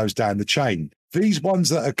as it goes down the chain. These ones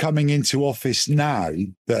that are coming into office now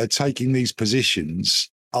that are taking these positions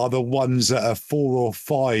are the ones that are 4 or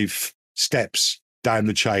 5 steps down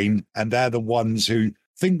the chain. And they're the ones who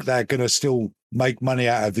think they're going to still make money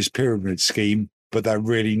out of this pyramid scheme, but they're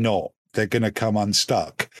really not. They're going to come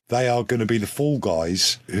unstuck. They are going to be the fall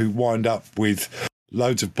guys who wind up with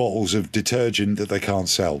loads of bottles of detergent that they can't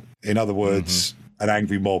sell. In other words, an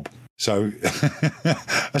angry mob. So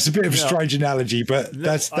that's a bit of a strange analogy, but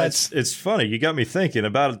that's it's funny. You got me thinking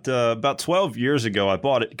about 12 years ago. I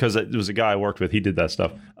bought it because it was a guy I worked with. He did that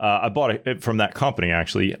stuff. I bought it from that company.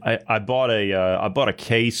 Actually, I bought a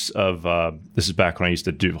case of this is back when I used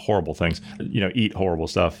to do horrible things, eat horrible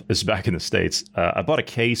stuff. This is back in the States. I bought a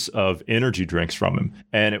case of energy drinks from him,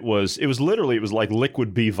 and it was like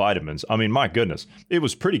liquid B vitamins. I mean, my goodness, it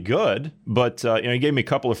was pretty good. But he gave me a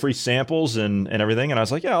couple of free samples and everything, and I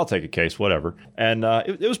was like, yeah, I'll take a case, whatever. And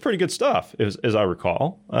it was pretty good stuff, as I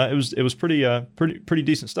recall. It was pretty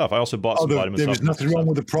decent stuff. I also bought some vitamins. There was nothing wrong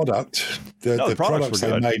with the product. The products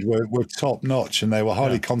they made were top notch, and they were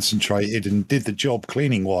highly concentrated and did the job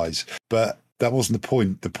cleaning wise. But that wasn't the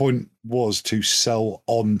point. The point was to sell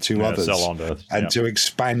on to others, and to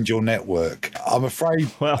expand your network. I'm afraid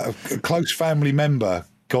a close family member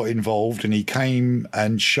got involved, and he came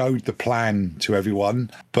and showed the plan to everyone.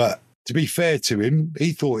 But to be fair to him,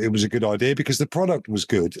 he thought it was a good idea because the product was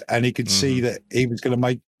good, and he could see that he was going to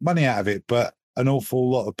make money out of it. But an awful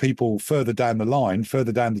lot of people further down the line,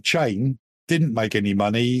 further down the chain, didn't make any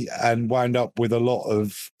money and wound up with a lot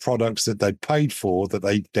of products that they paid for that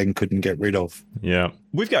they then couldn't get rid of. Yeah.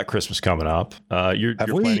 We've got Christmas coming up. You're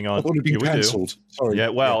planning on. It's already been cancelled. Sorry. Yeah.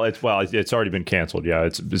 It's already been canceled. Yeah.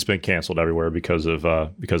 It's been canceled everywhere because of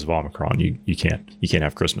Omicron. You can't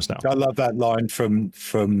have Christmas now. I love that line from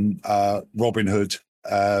Robin Hood,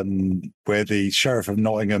 where the Sheriff of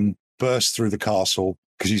Nottingham bursts through the castle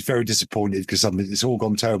because he's very disappointed because it's all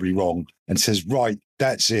gone terribly wrong, and says, "Right,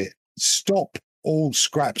 that's it. Stop all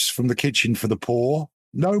scraps from the kitchen for the poor.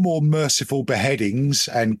 no more merciful beheadings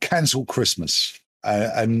and cancel Christmas.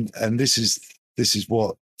 And this is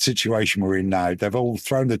what situation we're in now. They've all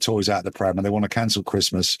thrown their toys out the pram and they want to cancel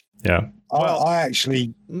Christmas. Yeah. Well, I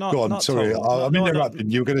actually go on. Sorry, I'm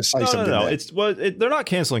interrupting. You were going to say something. No. They're not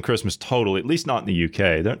canceling Christmas totally. At least not in the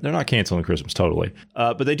UK. They're not canceling Christmas totally.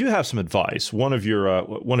 But they do have some advice. One of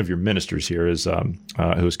your ministers here is who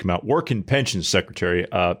has come out. Work and Pensions Secretary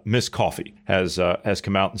Miss Coffey has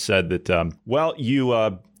come out and said that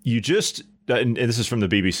you just. And this is from the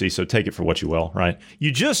BBC, so take it for what you will, right?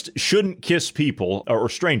 You just shouldn't kiss people, or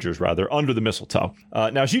strangers rather, under the mistletoe.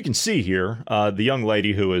 Now, as you can see here, the young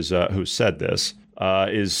lady who said this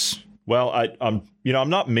is, well, I'm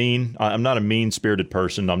not mean. I'm not a mean-spirited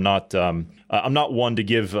person. I'm not one to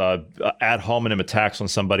give ad hominem attacks on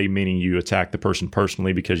somebody, meaning you attack the person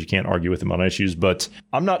personally because you can't argue with them on issues. But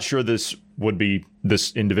I'm not sure this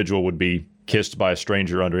individual would be kissed by a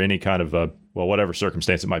stranger under any kind of whatever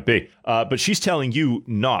circumstance it might be. But she's telling you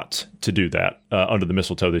not to do that under the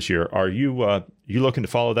mistletoe this year. Are you looking to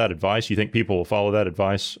follow that advice? You think people will follow that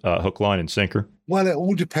advice, hook, line, and sinker? Well, it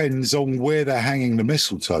all depends on where they're hanging the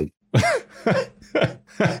mistletoe.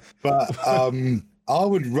 But I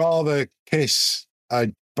would rather kiss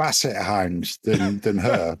a basset hound than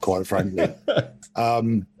her, quite frankly.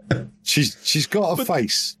 She's got a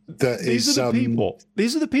face that these is.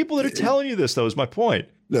 These are the people that are telling you this, though. Is my point.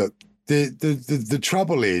 Look, the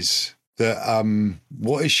trouble is that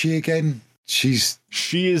what is she again? She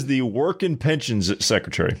is the Work and Pensions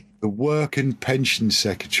Secretary. The Work and Pensions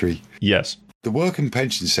Secretary. Yes. The Work and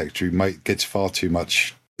Pensions Secretary gets far too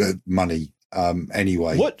much money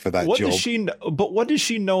anyway for that job. But what does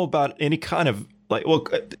she know about any kind of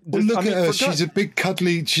look at her. She's a big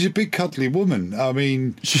cuddly woman. I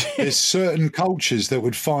mean, there's certain cultures that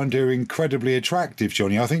would find her incredibly attractive,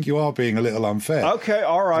 Johnny. I think you are being a little unfair. Okay,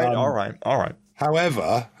 all right.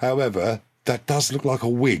 However, that does look like a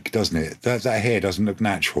wig, doesn't it? That hair doesn't look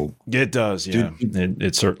natural. It does, yeah.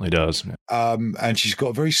 It certainly does. And she's got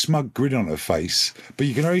a very smug grin on her face, but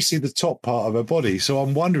you can only see the top part of her body. So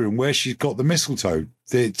I'm wondering where she's got the mistletoe.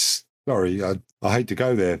 Sorry, I hate to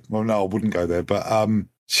go there. Well, no, I wouldn't go there. But how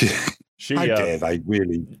dare they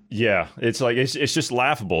really? Yeah, it's just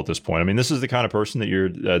laughable at this point. I mean, this is the kind of person that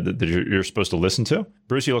you're supposed to listen to.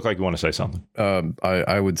 Bruce, you look like you want to say something.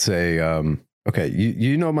 I would say, okay,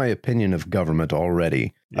 you know my opinion of government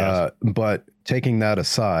already. Yes. But taking that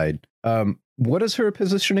aside, what is her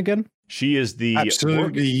position again? She is the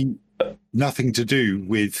absolutely nothing to do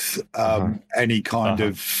with any kind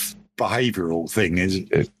of behavioral thing. Is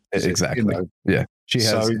it? Exactly. You know? Yeah. She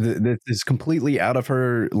has this is completely out of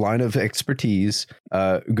her line of expertise.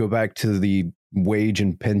 Go back to the wage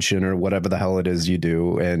and pension or whatever the hell it is you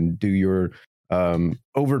do and do your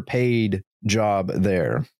overpaid job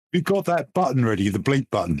there. You got that button ready, the bleep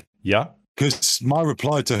button. Yeah. Because my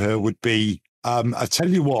reply to her would be, I tell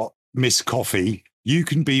you what, Miss Coffey, you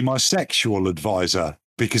can be my sexual advisor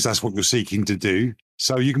because that's what you're seeking to do.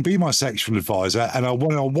 So you can be my sexual advisor, and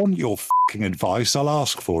when I want your fucking advice, I'll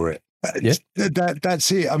ask for it. Yeah.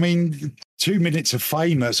 That's it. I mean, 2 minutes of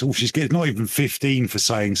fame, that's all she's getting. Not even 15 for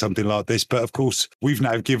saying something like this. But of course, we've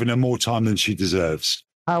now given her more time than she deserves.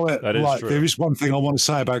 However, there is one thing I want to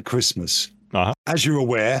say about Christmas. Uh-huh. As you're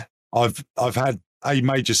aware, I've had a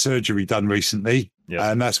major surgery done recently,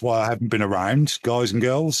 and that's why I haven't been around, guys and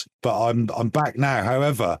girls. But I'm back now.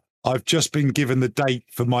 However, I've just been given the date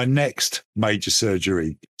for my next major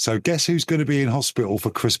surgery. So guess who's going to be in hospital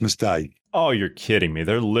for Christmas Day? Oh, you're kidding me.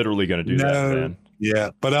 They're literally going to do that, man.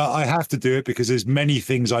 Yeah, but I have to do it because there's many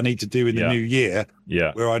things I need to do in the new year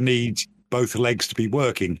where I need both legs to be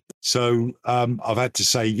working. So I've had to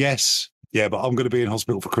say yes. Yeah, but I'm going to be in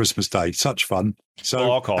hospital for Christmas Day. Such fun.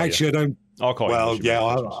 So I'll call you. I'll call you. Well, yeah,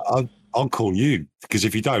 I'll call you because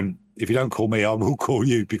if you don't call me, I will call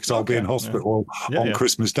you because I'll be in hospital on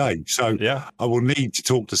Christmas Day. So I will need to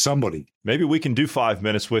talk to somebody. Maybe we can do 5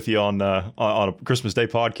 minutes with you on a Christmas Day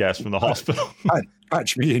podcast from the hospital.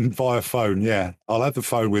 Patch me in via phone. Yeah, I'll have the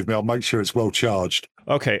phone with me. I'll make sure it's well charged.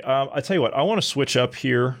 Okay, I tell you what, I want to switch up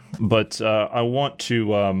here, but I want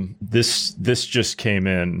to. This just came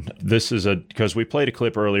in. This is because we played a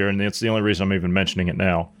clip earlier, and it's the only reason I'm even mentioning it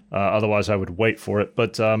now. Otherwise, I would wait for it.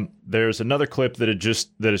 But there's another clip that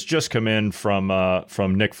has just come in from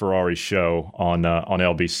Nick Ferrari's show on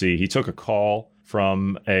LBC. He took a call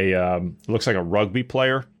from looks like a rugby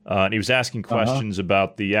player, and he was asking questions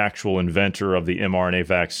about the actual inventor of the mRNA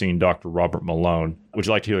vaccine, Dr. Robert Malone. Would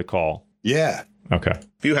you like to hear the call? Yeah. Okay.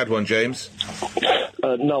 Have you had one, James?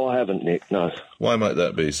 No, I haven't, Nick, no. Why might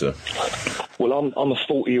that be, sir? Well, I'm a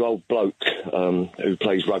 40-year-old bloke who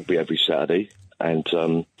plays rugby every Saturday. And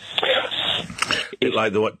Bit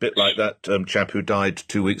like that chap who died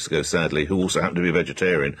 2 weeks ago, sadly, who also happened to be a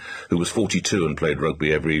vegetarian, who was 42 and played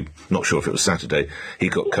rugby not sure if it was Saturday. He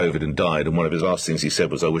got COVID and died, and one of his last things he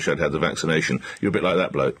said was, "I wish I'd had the vaccination." You're a bit like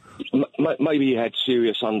that bloke. Maybe he had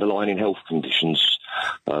serious underlying health conditions.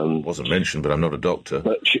 Wasn't mentioned, but I'm not a doctor.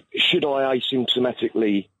 But should I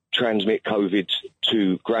asymptomatically transmit COVID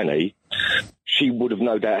to Granny, she would have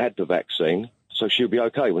no doubt had the vaccine, so she'll be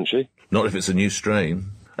okay, wouldn't she? Not if it's a new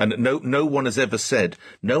strain. And no one has ever said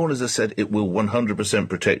it will 100%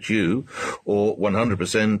 protect you or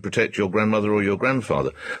 100% protect your grandmother or your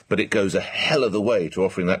grandfather. But it goes a hell of the way to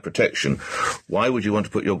offering that protection. Why would you want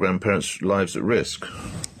to put your grandparents' lives at risk?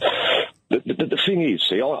 The thing is,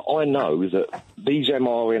 see, I know that these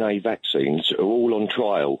mRNA vaccines are all on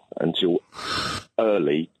trial until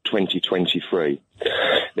early 2023.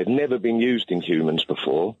 They've never been used in humans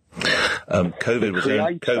before.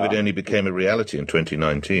 COVID only became a reality in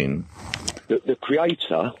 2019. The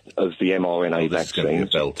creator of the mRNA vaccine,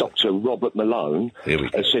 Dr. Robert Malone,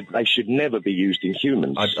 has said they should never be used in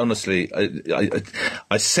humans.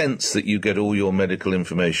 I sense that you get all your medical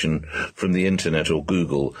information from the internet or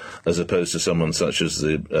Google, as opposed to someone such as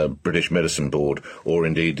the British Medicine Board, or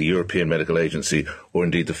indeed the European Medical Agency, or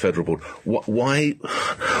indeed the Federal Board. Why?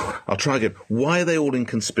 I'll try again. Why are they all in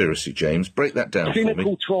conspiracy, James? Break that down for me.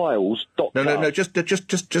 Clinical trials, doctor. No.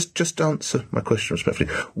 Just answer my question respectfully.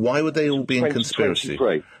 Why would they all be in conspiracy?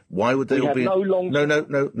 Why would they all be?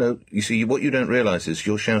 No. You see, what you don't realise is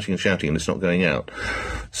you're shouting and it's not going out.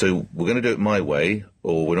 So we're going to do it my way,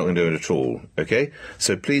 or we're not going to do it at all. Okay?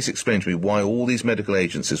 So please explain to me why all these medical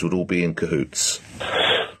agencies would all be in cahoots.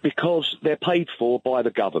 Because they're paid for by the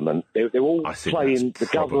government. They're all playing the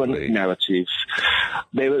government narrative.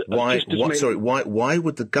 Why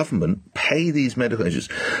would the government pay these medical agents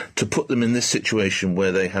to put them in this situation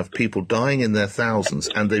where they have people dying in their thousands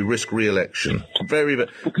and they risk re-election?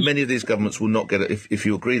 Many of these governments will not get it. If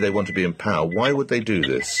you agree they want to be in power, why would they do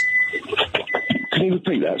this? Can you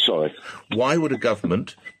repeat that? Sorry. Why would a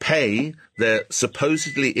government pay their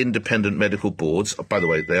supposedly independent medical boards, by the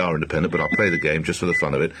way, they are independent, but I'll play the game just for the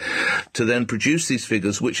fun of it, to then produce these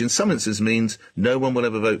figures, which in some instances means no one will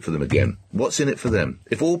ever vote for them again? What's in it for them?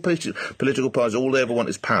 If all political parties, all they ever want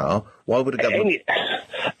is power, why would a government...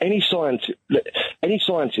 Any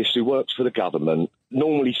scientist who works for the government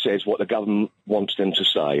normally says what the government wants them to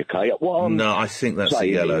say, okay? No, I think that's a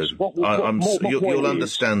yellow. You'll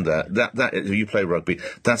understand that you play rugby,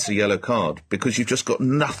 that's a yellow card, because you've just got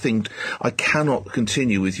nothing. I cannot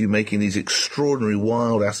continue with you making these extraordinary,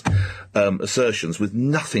 wild assertions with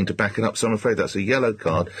nothing to back it up, so I'm afraid that's a yellow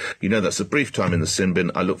card. You know, that's a brief time in the sin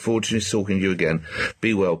bin. I look forward to talking to you again.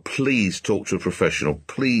 Be well. Please talk to a professional.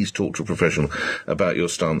 Please talk to a professional about your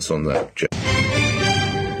stance on that, Jeff.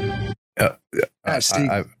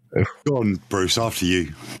 Go on, Bruce, after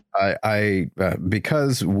you.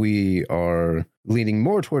 Because we are leaning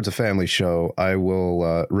more towards a family show, I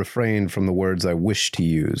will refrain from the words I wish to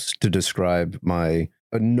use to describe my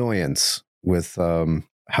annoyance with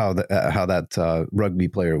how that rugby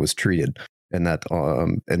player was treated in that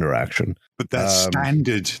interaction. But that's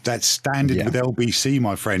standard. That's standard with LBC,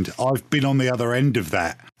 my friend. I've been on the other end of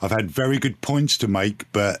that. I've had very good points to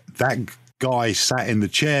make, but that guy sat in the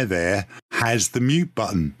chair there has the mute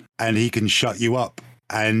button, and he can shut you up,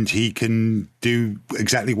 and he can do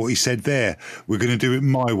exactly what he said there. We're going to do it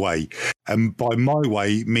my way. And by my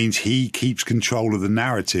way means he keeps control of the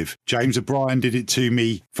narrative. James O'Brien did it to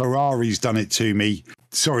me. Ferrari's done it to me.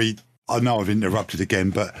 Sorry, I know I've interrupted again,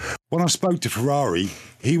 but when I spoke to Ferrari,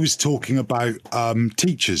 he was talking about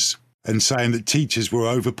teachers and saying that teachers were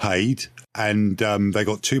overpaid and they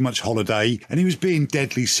got too much holiday, and he was being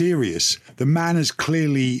deadly serious. The man has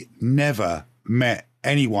clearly never met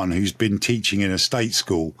anyone who's been teaching in a state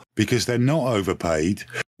school, because they're not overpaid.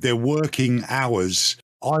 They're working hours.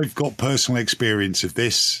 I've got personal experience of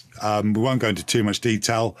this. We won't go into too much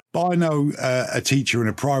detail, but I know a teacher in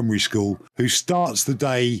a primary school who starts the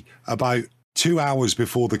day about 2 hours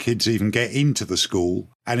before the kids even get into the school,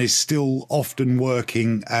 and is still often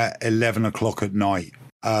working at 11 o'clock at night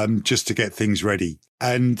just to get things ready.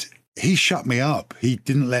 And he shut me up. He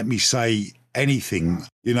didn't let me say anything.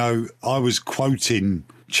 You know, I was quoting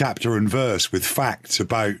chapter and verse with facts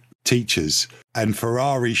about teachers, and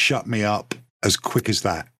Ferrari shut me up as quick as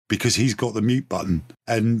that, because he's got the mute button.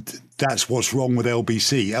 And that's what's wrong with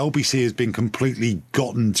LBC. LBC has been completely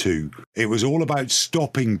gotten to. It was all about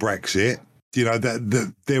stopping Brexit. You know,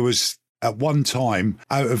 there was at one time,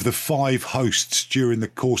 out of the 5 hosts during the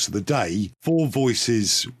course of the day, 4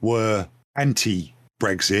 voices were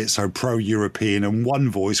anti-Brexit, so pro-European, and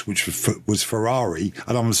 1 voice, which was Ferrari.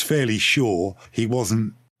 And I was fairly sure he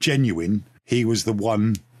wasn't genuine. he was the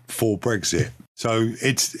one for Brexit. So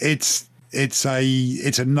it's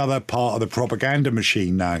another part of the propaganda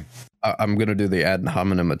machine now. I'm going to do the ad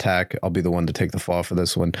hominem attack. I'll be the one to take the fall for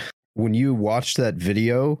this one. When you watch that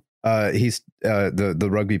video, he's the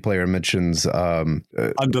rugby player mentions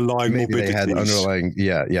underlying morbidities.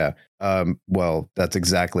 Well, that's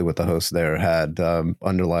exactly what the host there had.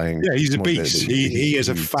 Underlying. Yeah, he's a beast. He is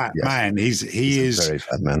a fat man. He is a very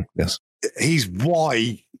fat man. Yes. He's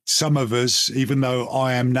why some of us, even though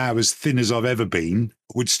I am now as thin as I've ever been,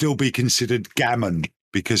 would still be considered gammon,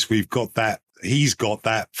 because we've got that. He's got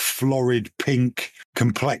that florid pink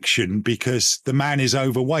complexion because the man is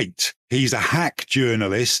overweight. He's a hack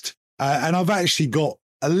journalist. And I've actually got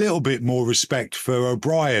a little bit more respect for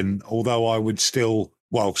O'Brien, although I would still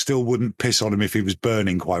wouldn't piss on him if he was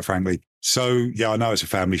burning, quite frankly. So, yeah, I know it's a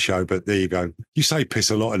family show, but there you go. You say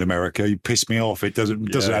piss a lot in America. You piss me off. It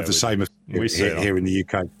doesn't have the same effect here in the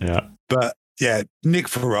UK. Yeah. But, yeah, Nick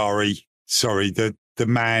Ferrari, sorry, the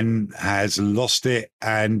man has lost it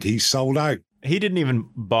and he's sold out. He didn't even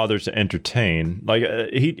bother to entertain. Like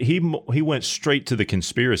he went straight to the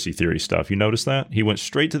conspiracy theory stuff. You notice that? He went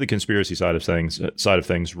straight to the conspiracy side of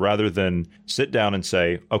things rather than sit down and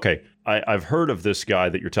say, okay, I've heard of this guy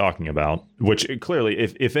that you're talking about, which clearly,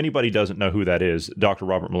 if anybody doesn't know who that is, Dr.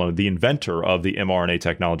 Robert Malone, the inventor of the mRNA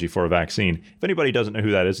technology for a vaccine, if anybody doesn't know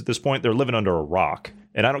who that is at this point, they're living under a rock.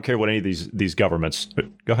 And I don't care what any of these governments.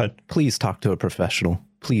 Go ahead. Please talk to a professional.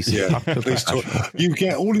 Please. Talk. You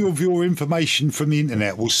get all of your information from the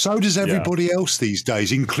internet. Well, so does everybody else these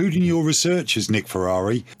days, including your researchers, Nick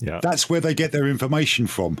Ferrari. Yeah. That's where they get their information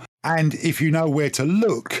from. And if you know where to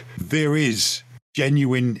look, there is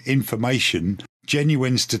genuine information,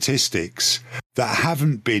 genuine statistics that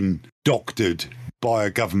haven't been doctored by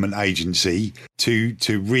a government agency to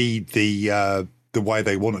read the way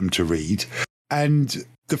they want them to read. And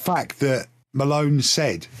the fact that Malone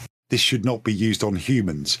said this should not be used on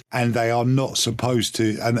humans, and they are not supposed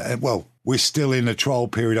to. And well, we're still in a trial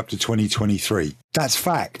period up to 2023. That's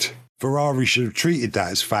fact. Ferrari should have treated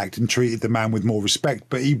that as fact and treated the man with more respect,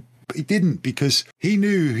 but he didn't, because he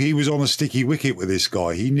knew he was on a sticky wicket with this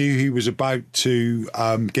guy. He knew he was about to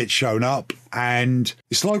get shown up. And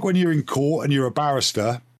it's like when you're in court and you're a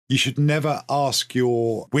barrister, you should never ask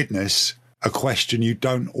your witness a question you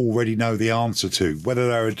don't already know the answer to. Whether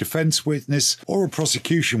they're a defense witness or a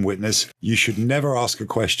prosecution witness, you should never ask a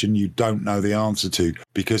question you don't know the answer to,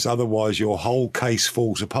 because otherwise your whole case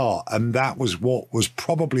falls apart. And that was what was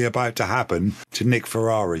probably about to happen to Nick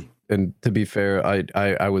Ferrari. And to be fair,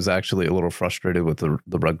 I was actually a little frustrated with the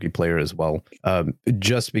rugby player as well,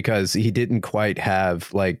 just because he didn't quite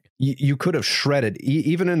have, like, you could have shredded,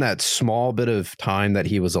 even in that small bit of time that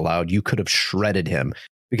he was allowed, you could have shredded him.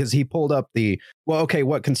 Because he pulled up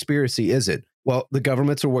what conspiracy is it? Well, the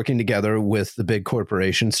governments are working together with the big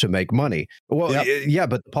corporations to make money. Well, yeah,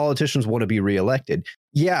 but the politicians want to be reelected.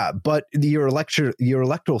 Yeah, but your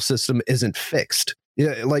electoral system isn't fixed.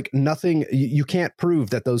 Yeah, like nothing. You can't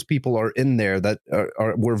prove that those people are in there that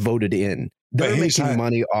were voted in. They're making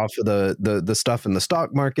money off of the stuff in the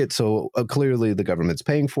stock market. So clearly the government's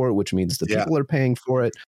paying for it, which means the people are paying for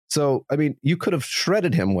it. So, I mean, you could have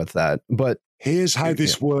shredded him with that, but here's how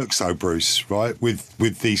this works, though, Bruce, right?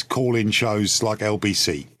 With these call-in shows like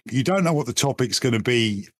LBC. You don't know what the topic's going to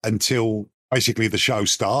be until basically the show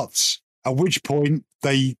starts, at which point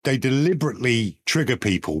they deliberately trigger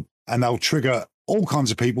people, and they'll trigger all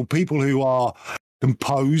kinds of people who are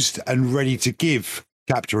composed and ready to give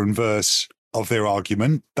chapter and verse of their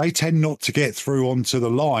argument. They tend not to get through onto the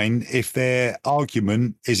line if their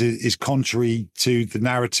argument is contrary to the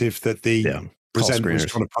narrative that the presenter is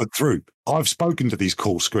trying to put through. I've spoken to these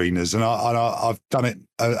call screeners, and I've done it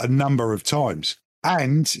a number of times.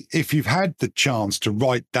 And if you've had the chance to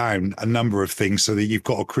write down a number of things so that you've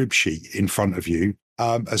got a crib sheet in front of you,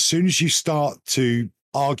 as soon as you start to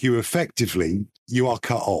argue effectively, you are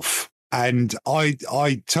cut off. And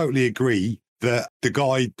I totally agree that the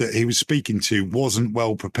guy that he was speaking to wasn't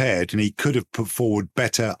well prepared, and he could have put forward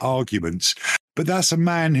better arguments. But that's a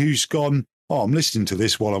man who's gone, I'm listening to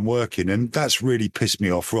this while I'm working, and that's really pissed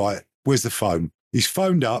me off. Right, where's the phone? He's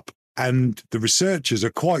phoned up, and the researchers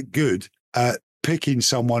are quite good at picking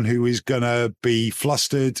someone who is going to be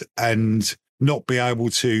flustered and not be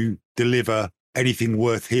able to deliver anything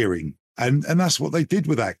worth hearing. And that's what they did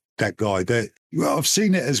with that guy. I've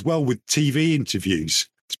seen it as well with TV interviews,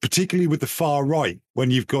 particularly with the far right,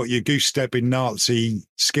 when you've got your goose-stepping Nazi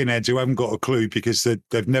skinheads who haven't got a clue because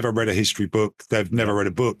they've never read a history book, they've never read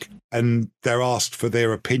a book, and they're asked for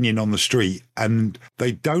their opinion on the street, and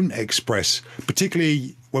they don't express,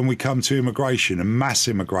 particularly when we come to immigration and mass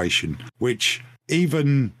immigration, which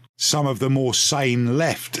even some of the more sane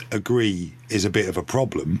left agree is a bit of a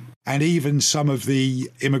problem. And even some of the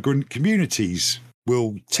immigrant communities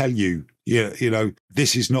will tell you, you know,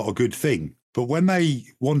 this is not a good thing. But when they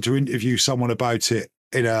want to interview someone about it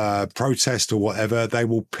in a protest or whatever, they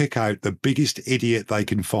will pick out the biggest idiot they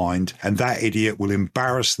can find, and that idiot will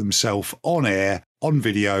embarrass themselves on air, on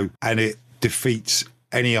video, and it defeats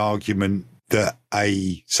any argument that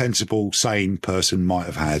a sensible, sane person might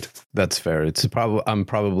have had. That's fair. It's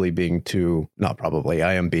probably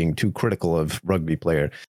I am being too critical of rugby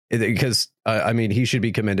player. Because, I mean, he should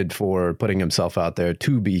be commended for putting himself out there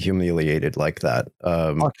to be humiliated like that.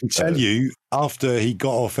 I can tell you, after he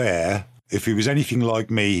got off air, if he was anything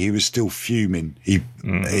like me, he was still fuming. He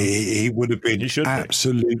would have been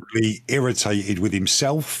absolutely irritated with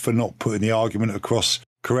himself for not putting the argument across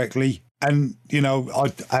correctly. And, you know,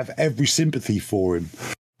 I have every sympathy for him.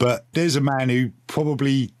 But there's a man who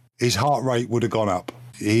probably his heart rate would have gone up.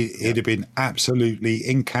 He'd have been absolutely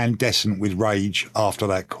incandescent with rage after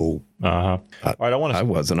that call. All right, I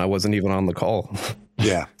wasn't even on the call.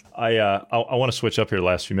 Yeah. I want to switch up here the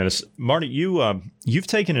last few minutes. Marty, you've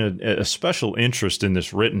taken a special interest in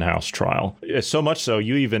this Rittenhouse trial. So much so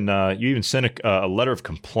you even sent a letter of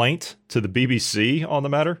complaint to the BBC on the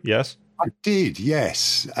matter. Yes, I did.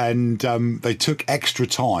 Yes, and they took extra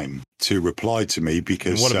time to reply to me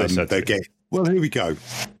because what have they said well, here we go.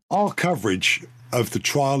 Our coverage of the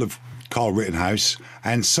trial of Kyle Rittenhouse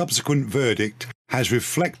and subsequent verdict has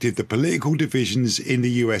reflected the political divisions in the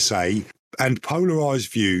USA and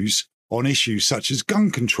polarized views on issues such as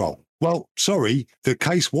gun control. Well, sorry, the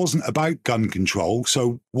case wasn't about gun control,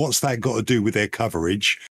 so what's that got to do with their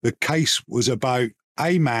coverage? The case was about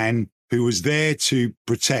a man who was there to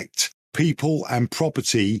protect people and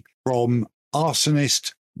property from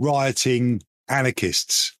arsonist, rioting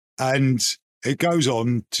anarchists. And it goes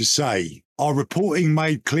on to say, our reporting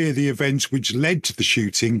made clear the events which led to the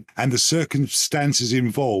shooting and the circumstances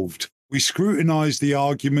involved. We scrutinised the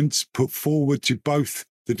arguments put forward to both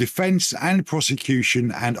the defence and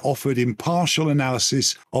prosecution and offered impartial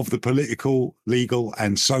analysis of the political, legal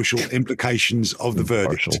and social implications of the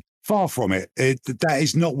verdict. Far from it. That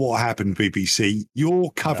is not what happened, BBC.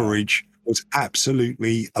 Your coverage was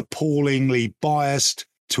absolutely appallingly biased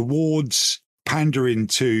towards pandering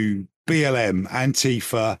to BLM,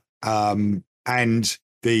 Antifa, and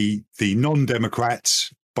the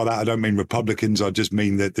non-Democrats. By that, I don't mean Republicans. I just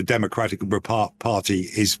mean that the Democratic Party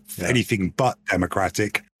is anything but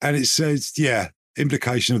democratic. And it says,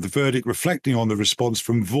 implication of the verdict reflecting on the response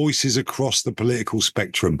from voices across the political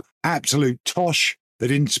spectrum. Absolute tosh. They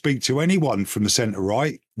didn't speak to anyone from the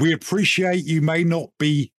centre-right. We appreciate you may not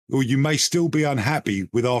be, or you may still be unhappy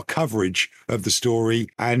with our coverage of the story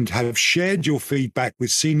and have shared your feedback with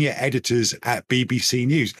senior editors at BBC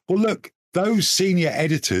News. Well, look, those senior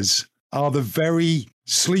editors are the very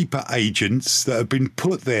sleeper agents that have been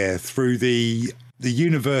put there through the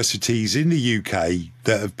universities in the UK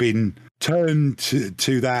that have been turned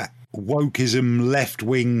to that wokeism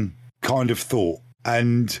left-wing kind of thought.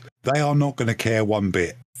 And they are not going to care one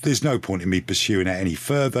bit. There's no point in me pursuing it any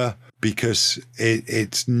further because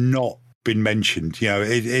it's not been mentioned. You know,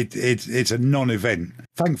 it's a non-event.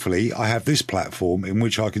 Thankfully, I have this platform in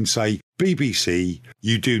which I can say, BBC,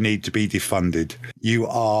 you do need to be defunded. You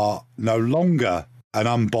are no longer an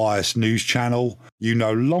unbiased news channel. You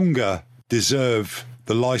no longer deserve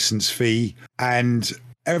the licence fee, and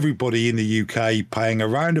everybody in the UK paying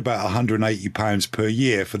around about £180 per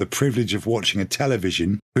year for the privilege of watching a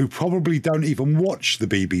television, who probably don't even watch the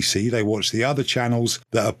BBC. They watch the other channels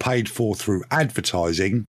that are paid for through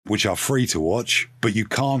advertising, which are free to watch, but you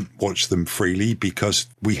can't watch them freely because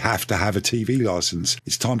we have to have a TV licence.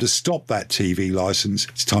 It's time to stop that TV licence.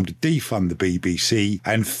 It's time to defund the BBC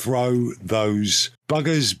and throw those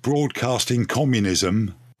buggers broadcasting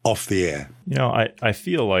communism off the air. You know, I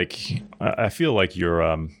feel like you're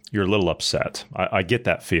a little upset. I get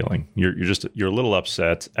that feeling. You're a little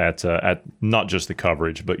upset at not just the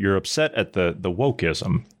coverage, but you're upset at the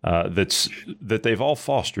wokeism that they've all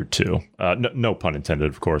fostered too. No pun intended,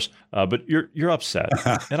 of course. But you're upset,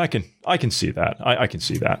 and I can see that. I can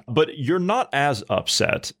see that. But you're not as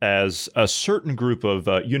upset as a certain group of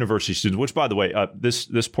university students. Which, by the way,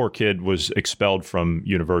 this poor kid was expelled from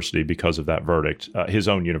university because of that verdict. His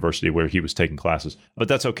own university where he was taking classes. But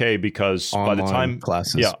that's okay because online by the time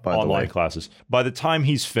classes, online classes, by the time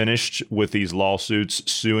he's finished with these lawsuits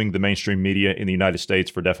suing the mainstream media in the United States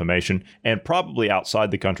for defamation, and probably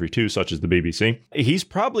outside the country too, such as the BBC, he's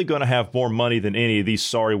probably going to have more money than any of these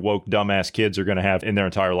sorry woke dumbass kids are going to have in their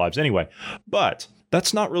entire lives anyway. But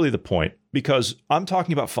that's not really the point. because I'm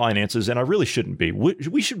talking about finances, and I really shouldn't be.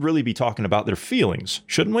 We should really be talking about their feelings,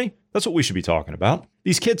 shouldn't we? That's what we should be talking about.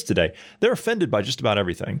 These kids today, they're offended by just about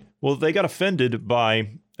everything. Well, they got offended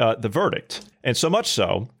by the verdict. And so much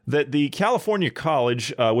so that the California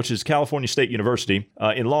College, which is California State University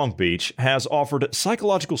in Long Beach, has offered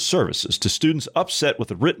psychological services to students upset with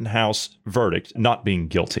the Rittenhouse verdict not being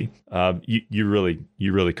guilty. You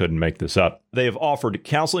really couldn't make this up. They have offered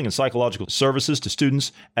counseling and psychological services to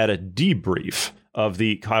students at a debrief of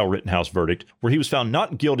the Kyle Rittenhouse verdict, where he was found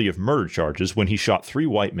not guilty of murder charges when he shot 3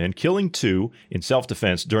 white men, killing 2 in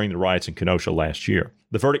self-defense during the riots in Kenosha last year.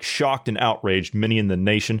 The verdict shocked and outraged many in the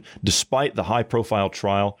nation, despite the high-profile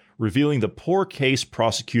trial, revealing the poor case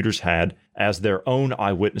prosecutors had, as their own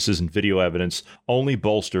eyewitnesses and video evidence only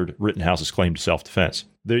bolstered Rittenhouse's claim to self-defense.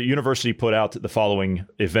 The university put out the following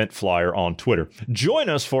event flyer on Twitter. Join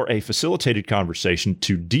us for a facilitated conversation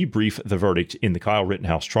to debrief the verdict in the Kyle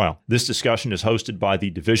Rittenhouse trial. This discussion is hosted by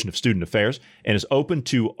the Division of Student Affairs and is open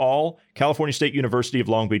to all California State University of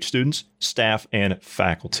Long Beach students, staff, and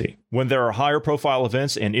faculty. When there are higher profile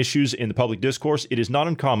events and issues in the public discourse, it is not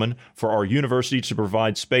uncommon for our university to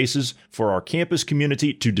provide spaces for our campus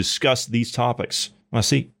community to discuss these topics. I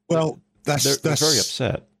see. Well, they're very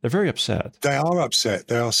upset. They're very upset. They are upset.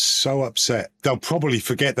 They are so upset. They'll probably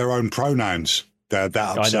forget their own pronouns. They're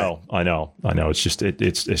that upset. I know. It's just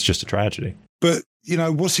it's just a tragedy. But you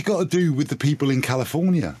know, what's it got to do with the people in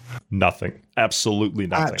California? Nothing. Absolutely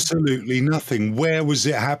nothing. Absolutely nothing. Where was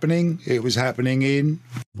it happening? It was happening in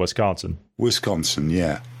Wisconsin. Wisconsin,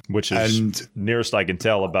 yeah. Which is, nearest I can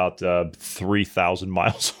tell, about 3,000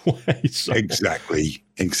 miles away. So.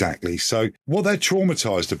 Exactly. So what they're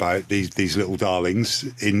traumatized about, these little darlings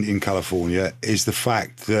in California, is the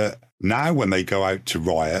fact that now when they go out to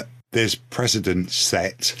riot, there's precedent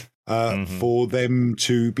set for them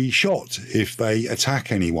to be shot if they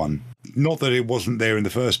attack anyone. Not that it wasn't there in the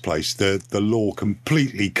first place. The law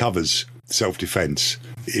completely covers self-defense.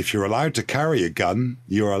 If you're allowed to carry a gun,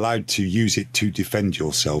 you're allowed to use it to defend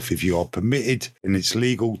yourself. If you are permitted and it's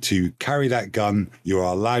legal to carry that gun, you're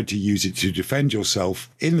allowed to use it to defend yourself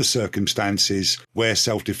in the circumstances where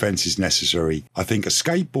self-defense is necessary. I think a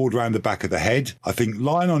skateboard around the back of the head, I think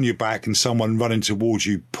lying on your back and someone running towards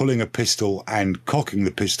you, pulling a pistol and cocking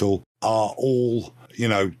the pistol are all,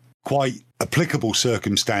 quite applicable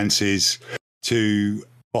circumstances to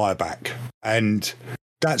fire back. And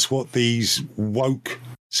that's what these woke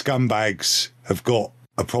scumbags have got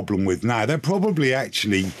a problem with now. They're probably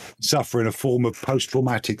actually suffering a form of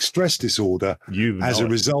post-traumatic stress disorder as a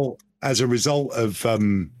result of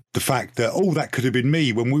the fact that, that could have been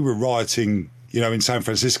me when we were rioting, in San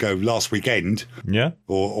Francisco last weekend. Yeah.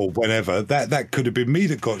 Or whenever. That could have been me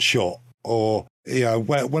that got shot. Or,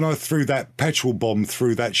 when I threw that petrol bomb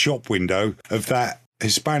through that shop window of that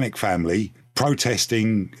Hispanic family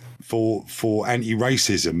protesting for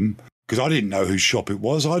anti-racism, because I didn't know whose shop it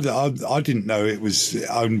was. I didn't know it was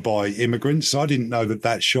owned by immigrants. I didn't know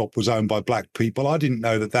that shop was owned by black people. I didn't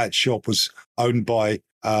know that shop was owned by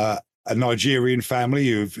a Nigerian family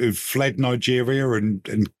who've fled Nigeria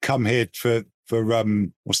and come here for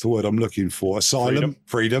what's the word I'm looking for? Asylum,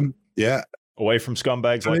 freedom. Yeah, away from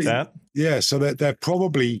scumbags like that. Yeah, so they're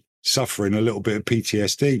probably suffering a little bit of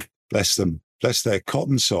PTSD. Bless them. Bless their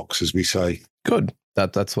cotton socks, as we say. Good.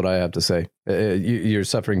 That's what I have to say. You're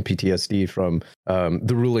suffering PTSD from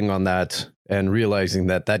the ruling on that and realizing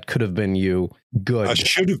that could have been you. Good.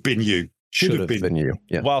 Should have been you. Should have been you.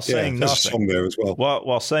 Yeah. While saying nothing. There's a song there as well.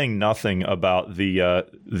 While saying nothing about the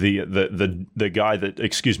guy that,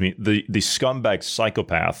 the scumbag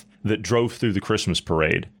psychopath that drove through the Christmas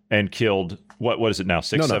parade and killed what is it now?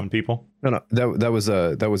 7 people? No. That was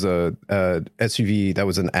a SUV. That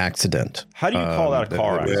was an accident. How do you call that a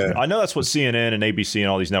car accident? I know that's what CNN and ABC and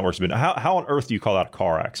all these networks have been. How on earth do you call that a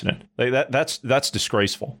car accident? That's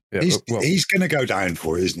disgraceful. Yeah, he's going to go down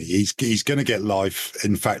for it, isn't he? He's going to get life.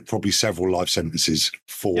 In fact, probably several life sentences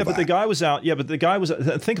for that. But the guy was out. Yeah, but the guy was.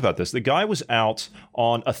 Think about this. The guy was out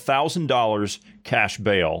on $1,000 cash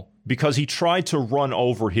bail because he tried to run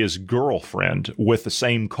over his girlfriend with the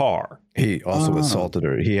same car. He also assaulted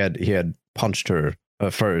her. He had punched her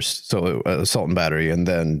first, so assault and battery, and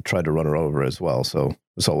then tried to run her over as well. So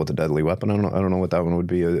assault with a deadly weapon. I don't know what that one would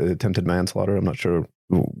be. Attempted manslaughter. I'm not sure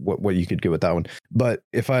what you could get with that one. But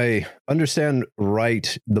if I understand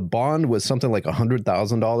right, the bond was something like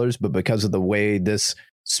 $100,000, but because of the way this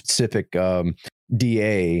specific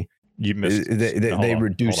DA, they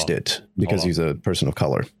reduced it because he's a person of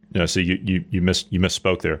color. No, so you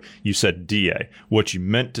misspoke there. You said DA. What you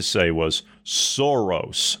meant to say was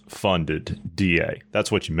Soros funded DA.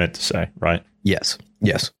 That's what you meant to say, right? Yes.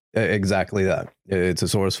 Exactly that. It's a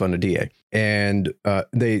Soros-funded DA, and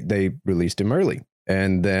they released him early.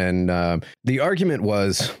 And then the argument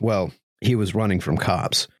was, well, he was running from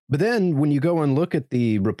cops. But then when you go and look at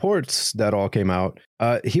the reports that all came out,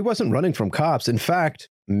 he wasn't running from cops. In fact,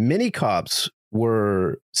 many cops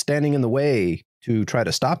were standing in the way to try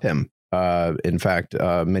to stop him. In fact,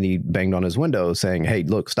 many banged on his window saying, "Hey,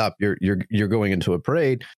 look, stop! You're going into a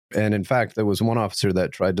parade." And in fact, there was one officer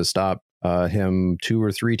that tried to stop him 2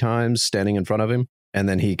 or 3 times, standing in front of him, and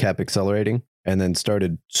then he kept accelerating and then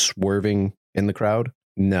started swerving in the crowd.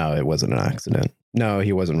 No, it wasn't an accident. No,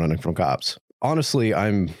 he wasn't running from cops. Honestly,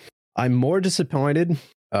 I'm more disappointed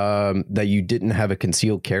that you didn't have a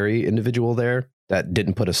concealed carry individual there that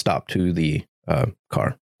didn't put a stop to the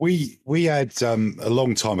car. We had a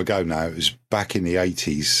long time ago now, it was back in the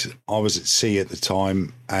 80s. I was at sea at the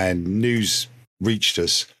time, and news reached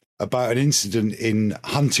us about an incident in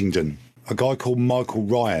Huntingdon. A guy called Michael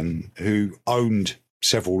Ryan, who owned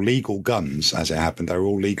several legal guns, as it happened. They were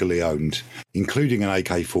all legally owned, including an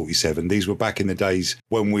AK-47. These were back in the days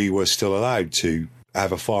when we were still allowed to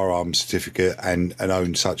have a firearms certificate and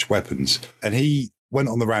own such weapons. And he went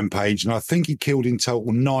on the rampage, and I think he killed in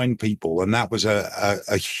total 9 people. And that was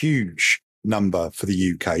a huge number for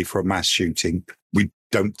the UK for a mass shooting. We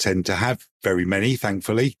don't tend to have very many,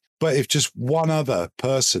 thankfully. But if just one other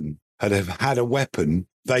person had have had a weapon,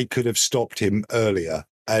 they could have stopped him earlier.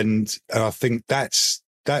 And I think that's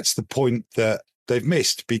the point that they've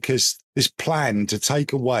missed, because this plan to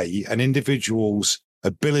take away an individual's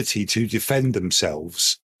ability to defend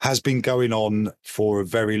themselves has been going on for a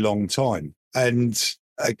very long time. And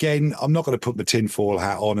again, I'm not going to put my tinfoil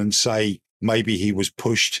hat on and say maybe he was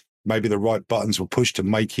pushed, maybe the right buttons were pushed to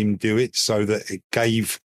make him do it so that it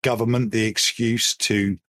gave government the excuse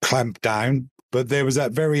to clamp down. But there was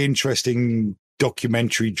that very interesting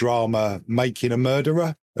documentary drama, Making a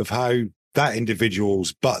Murderer, of how that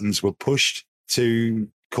individual's buttons were pushed to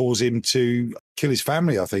cause him to kill his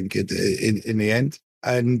family, I think, in the end.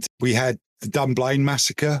 And we had the Dunblane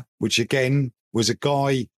massacre, which again was a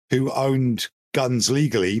guy who owned guns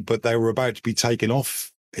legally, but they were about to be taken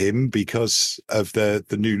off him because of the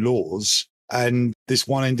new laws. And this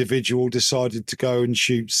one individual decided to go and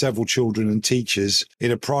shoot several children and teachers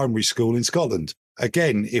in a primary school in Scotland.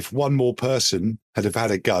 Again, if one more person had have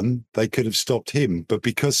had a gun, they could have stopped him. But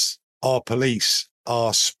because our police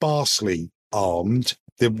are sparsely armed,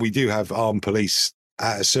 then we do have armed police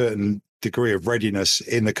at a certain degree of readiness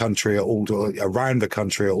in the country around the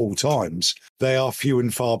country at all times. They are few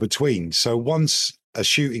and far between. So once a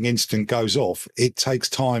shooting incident goes off, it takes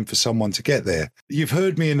time for someone to get there. You've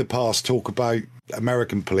heard me in the past talk about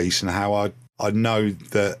American police and how I know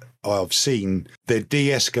that I've seen their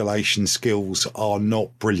de-escalation skills are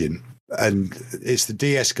not brilliant. And it's the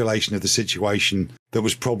de-escalation of the situation that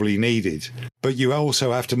was probably needed. But you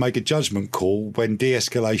also have to make a judgment call when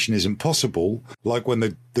de-escalation isn't possible, like when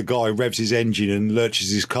the guy revs his engine and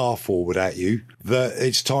lurches his car forward at you, that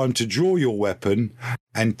it's time to draw your weapon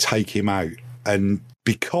and take him out. And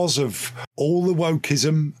because of all the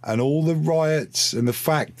wokeism and all the riots and the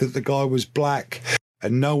fact that the guy was black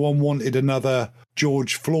and no one wanted another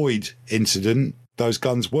George Floyd incident, those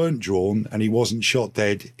guns weren't drawn and he wasn't shot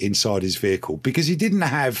dead inside his vehicle because he didn't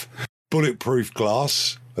have bulletproof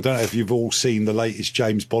glass. I don't know if you've all seen the latest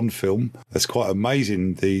James Bond film. That's quite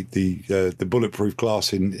amazing. The bulletproof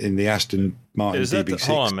glass in the Aston Martin DB6.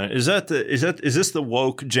 Hold on a minute. Is this the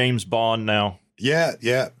woke James Bond now? Yeah.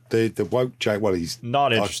 The woke Jay. Well, he's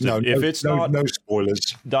not interested. No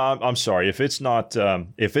spoilers. I'm sorry. If it's not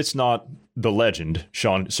the legend,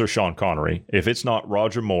 Sir Sean Connery, if it's not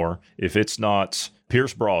Roger Moore, if it's not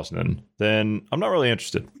Pierce Brosnan, then I'm not really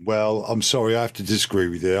interested. Well, I'm sorry, I have to disagree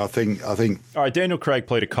with you. I think. All right, Daniel Craig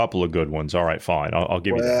played a couple of good ones. All right, fine, I'll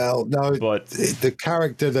give you that. Well, no, but the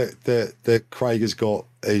character that Craig has got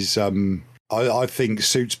is, I think,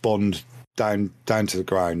 suits Bond down to the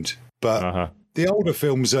ground. But the older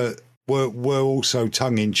films were also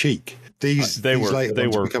tongue in cheek. They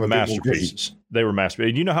were masterpieces. They were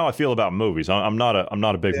masterpieces. You know how I feel about movies. I'm not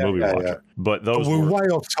a big movie watcher, but those we're way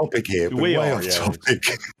off topic here.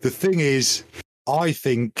 Topic. The thing is, I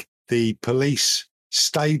think the police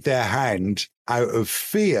stayed their hand out of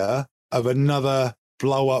fear of another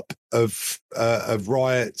blow up of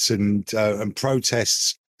riots and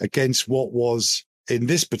protests against what was, in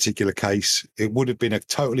this particular case, it would have been a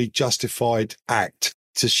totally justified act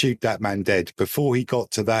to shoot that man dead before he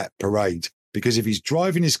got to that parade. Because if he's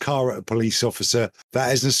driving his car at a police officer,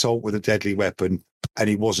 that is an assault with a deadly weapon, and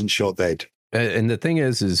he wasn't shot dead. And the thing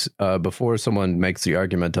is before someone makes the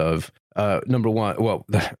argument of, number one, well,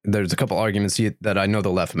 there's a couple arguments that I know the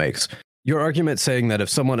left makes. your argument saying that if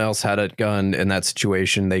someone else had a gun in that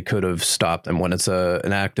situation, they could have stopped them when it's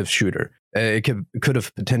an active shooter. It could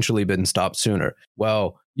have potentially been stopped sooner.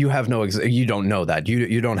 Well, you have you don't know that.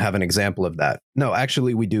 You don't have an example of that. No,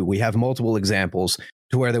 actually, we do. We have multiple examples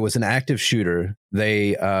to where there was an active shooter.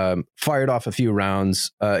 They fired off a few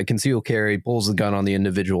rounds, concealed carry, pulls the gun on the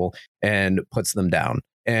individual and puts them down.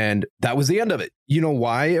 And that was the end of it. You know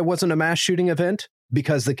why it wasn't a mass shooting event?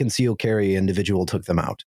 Because the concealed carry individual took them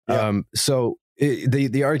out. Yeah.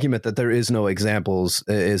 The argument that there is no examples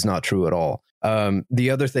is not true at all. The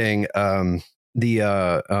other thing, the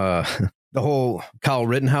whole Kyle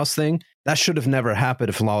Rittenhouse thing, that should have never happened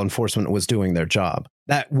if law enforcement was doing their job.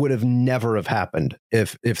 That would have never have happened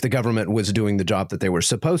if the government was doing the job that they were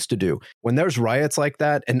supposed to do. When there's riots like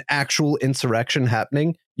that, an actual insurrection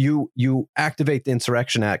happening, you activate the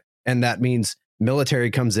Insurrection Act, and that means military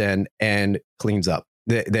comes in and cleans up.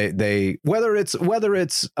 They whether it's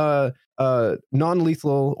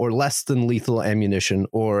non-lethal or less than lethal ammunition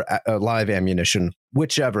or live ammunition,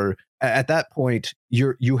 whichever. At that point,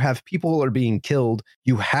 you have people who are being killed.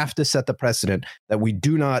 You have to set the precedent that we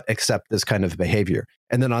do not accept this kind of behavior.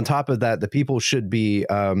 And then on top of that, the people should be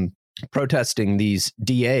protesting these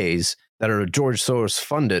DAs that are George Soros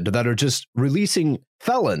funded, that are just releasing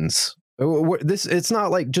felons. It's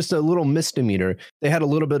not like just a little misdemeanor. They had a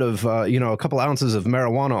little bit of a couple ounces of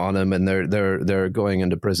marijuana on them, and they're going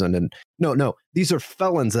into prison. And no, these are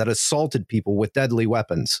felons that assaulted people with deadly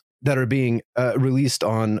weapons that are being released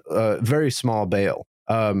on very small bail.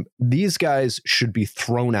 These guys should be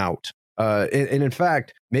thrown out. And in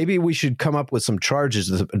fact, maybe we should come up with some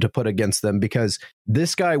charges to put against them, because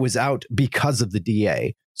this guy was out because of the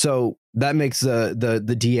DA. So that makes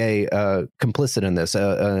the DA complicit in this,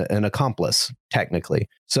 an accomplice, technically.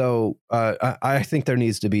 So I think there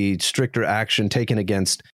needs to be stricter action taken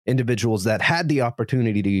against individuals that had the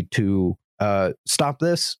opportunity to stop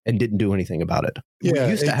this and didn't do anything about it. Yeah,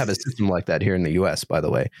 we used to have a system like that here in the U.S., by the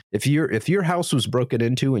way. If your house was broken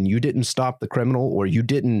into and you didn't stop the criminal, or you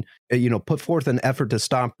didn't put forth an effort to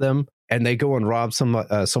stop them, and they go and rob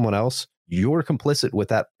someone else, you're complicit with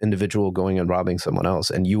that individual going and robbing someone else,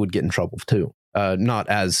 and you would get in trouble too. Not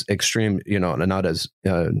as extreme, not as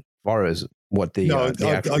far as what the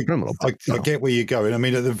actual criminal. I get where you're going. I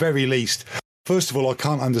mean, at the very least, first of all, I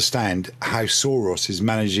can't understand how Soros is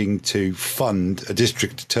managing to fund a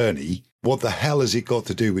district attorney. What the hell has it got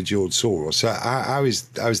to do with George Soros? How is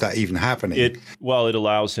that even happening? It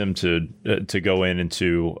allows him to go in and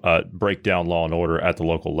to break down law and order at the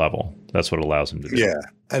local level. That's what it allows him to do. Yeah.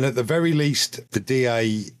 And at the very least, the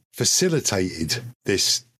DA facilitated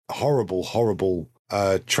this horrible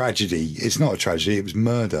tragedy. It's not a tragedy. It was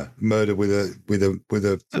murder with a motor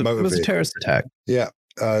vehicle. It was a terrorist attack. Yeah.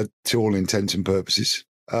 To all intents and purposes.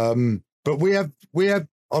 But we have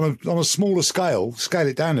on a smaller scale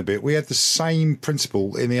it down a bit. We have the same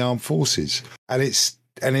principle in the armed forces, and it's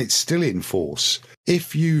still in force.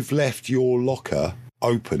 If you've left your locker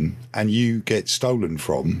open and you get stolen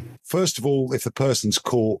from, first of all, if the person's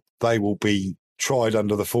caught, they will be tried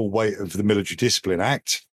under the full weight of the Military Discipline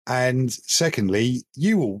Act. And secondly,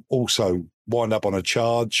 you will also wind up on a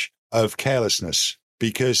charge of carelessness,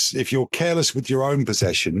 because if you're careless with your own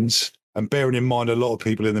possessions, and bearing in mind a lot of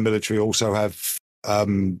people in the military also have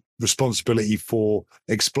responsibility for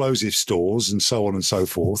explosive stores and so on and so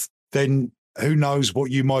forth, then who knows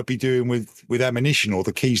what you might be doing with ammunition or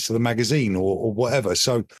the keys to the magazine or whatever.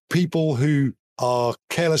 So people who are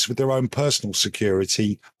careless with their own personal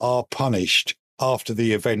security are punished after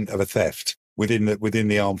the event of a theft within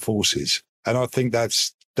the armed forces. And I think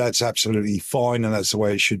that's absolutely fine, and that's the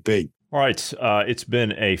way it should be. All right. It's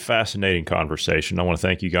been a fascinating conversation. I want to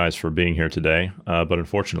thank you guys for being here today. But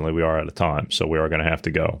unfortunately, we are out of time, so we are going to have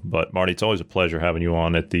to go. But Marty, it's always a pleasure having you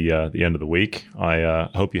on at the end of the week. I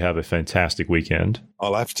hope you have a fantastic weekend.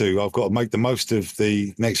 I'll have to. I've got to make the most of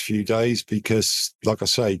the next few days because, like I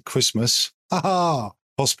say, Christmas,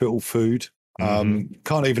 hospital food.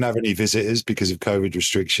 Can't even have any visitors because of COVID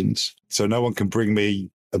restrictions. So no one can bring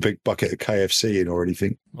me a big bucket of KFC in or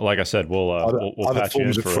anything. Like I said, we'll other patch you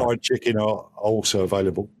in forms of fried chicken are also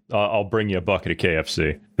available. I'll bring you a bucket of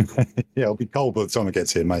KFC. Yeah, it'll be cold by the time it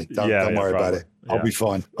gets here, mate. Don't worry about it. Yeah. I'll be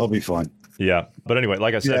fine. Yeah, but anyway,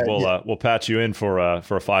 like I said, we'll patch you in for a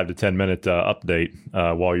 5 to 10 minute update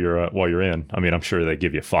while you're in. I mean, I'm sure they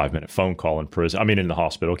give you a 5-minute phone call in prison. I mean, in the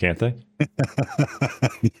hospital, can't they?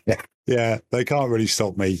 Yeah, they can't really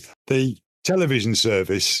stop me. The television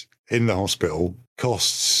service in the hospital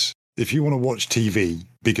costs if you want to watch TV,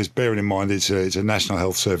 because bearing in mind it's a National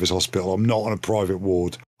Health Service hospital, I'm not on a private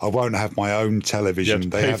ward. I won't have my own television. You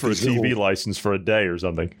have to pay for a TV license for a day or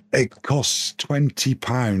something. It costs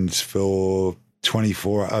 £20 for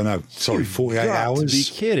 48 hours. To be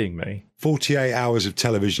kidding me. 48 hours of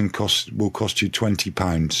television will cost you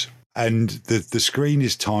 £20. And the screen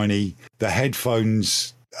is tiny. The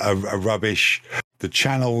headphones are rubbish. The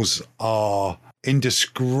channels are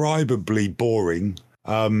indescribably boring.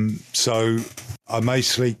 So I may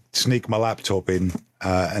sneak my laptop in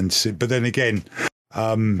and sit. But then again,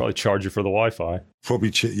 probably charge you for the Wi-Fi.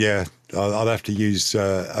 Probably, yeah. I'd have to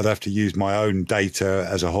use my own data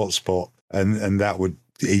as a hotspot, and that would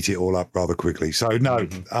eat it all up rather quickly. So no,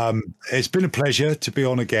 it's been a pleasure to be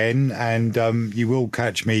on again, and you will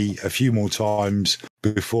catch me a few more times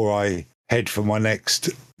before I head for my next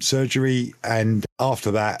surgery, and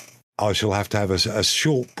after that I shall have to have a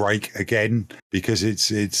short break again, because it's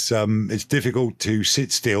difficult to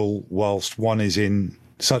sit still whilst one is in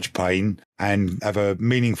such pain and have a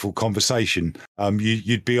meaningful conversation.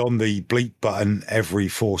 You'd be on the bleep button every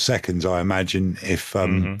 4 seconds, I imagine, if I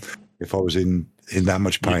was in that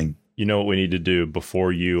much pain. You know what we need to do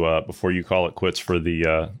before you call it quits for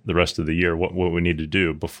the rest of the year. What we need to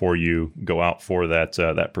do before you go out for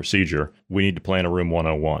that procedure, we need to plan a room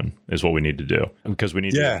 101 is what we need to do, because we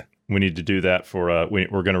need to do that for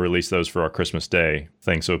we're going to release those for our Christmas Day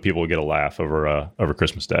thing, so people will get a laugh over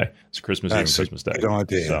Christmas Day. It's Christmas Eve and Christmas Day. Good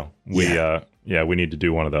idea. So we need to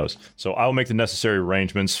do one of those. So I'll make the necessary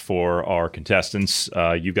arrangements for our contestants.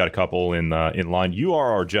 You've got a couple in line. You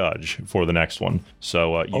are our judge for the next one.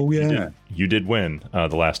 So you did win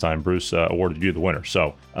the last time. Bruce awarded you the winner.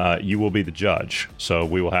 So you will be the judge. So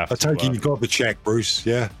we will have. I take it you got the check, Bruce.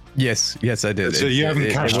 Yeah. Yes, I did. So you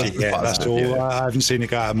haven't cashed it yet. That's all. Yeah. I haven't seen it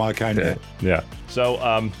go out of my account yet. Yeah. So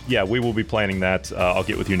we will be planning that. I'll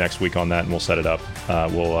get with you next week on that, and we'll set it up.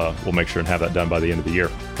 We'll make sure and have that done by the end of the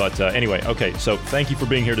year. But anyway, okay. So thank you for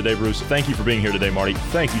being here today, Bruce. Thank you for being here today, Marty.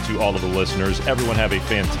 Thank you to all of the listeners. Everyone have a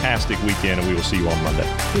fantastic weekend, and we will see you on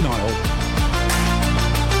Monday. Good night, all.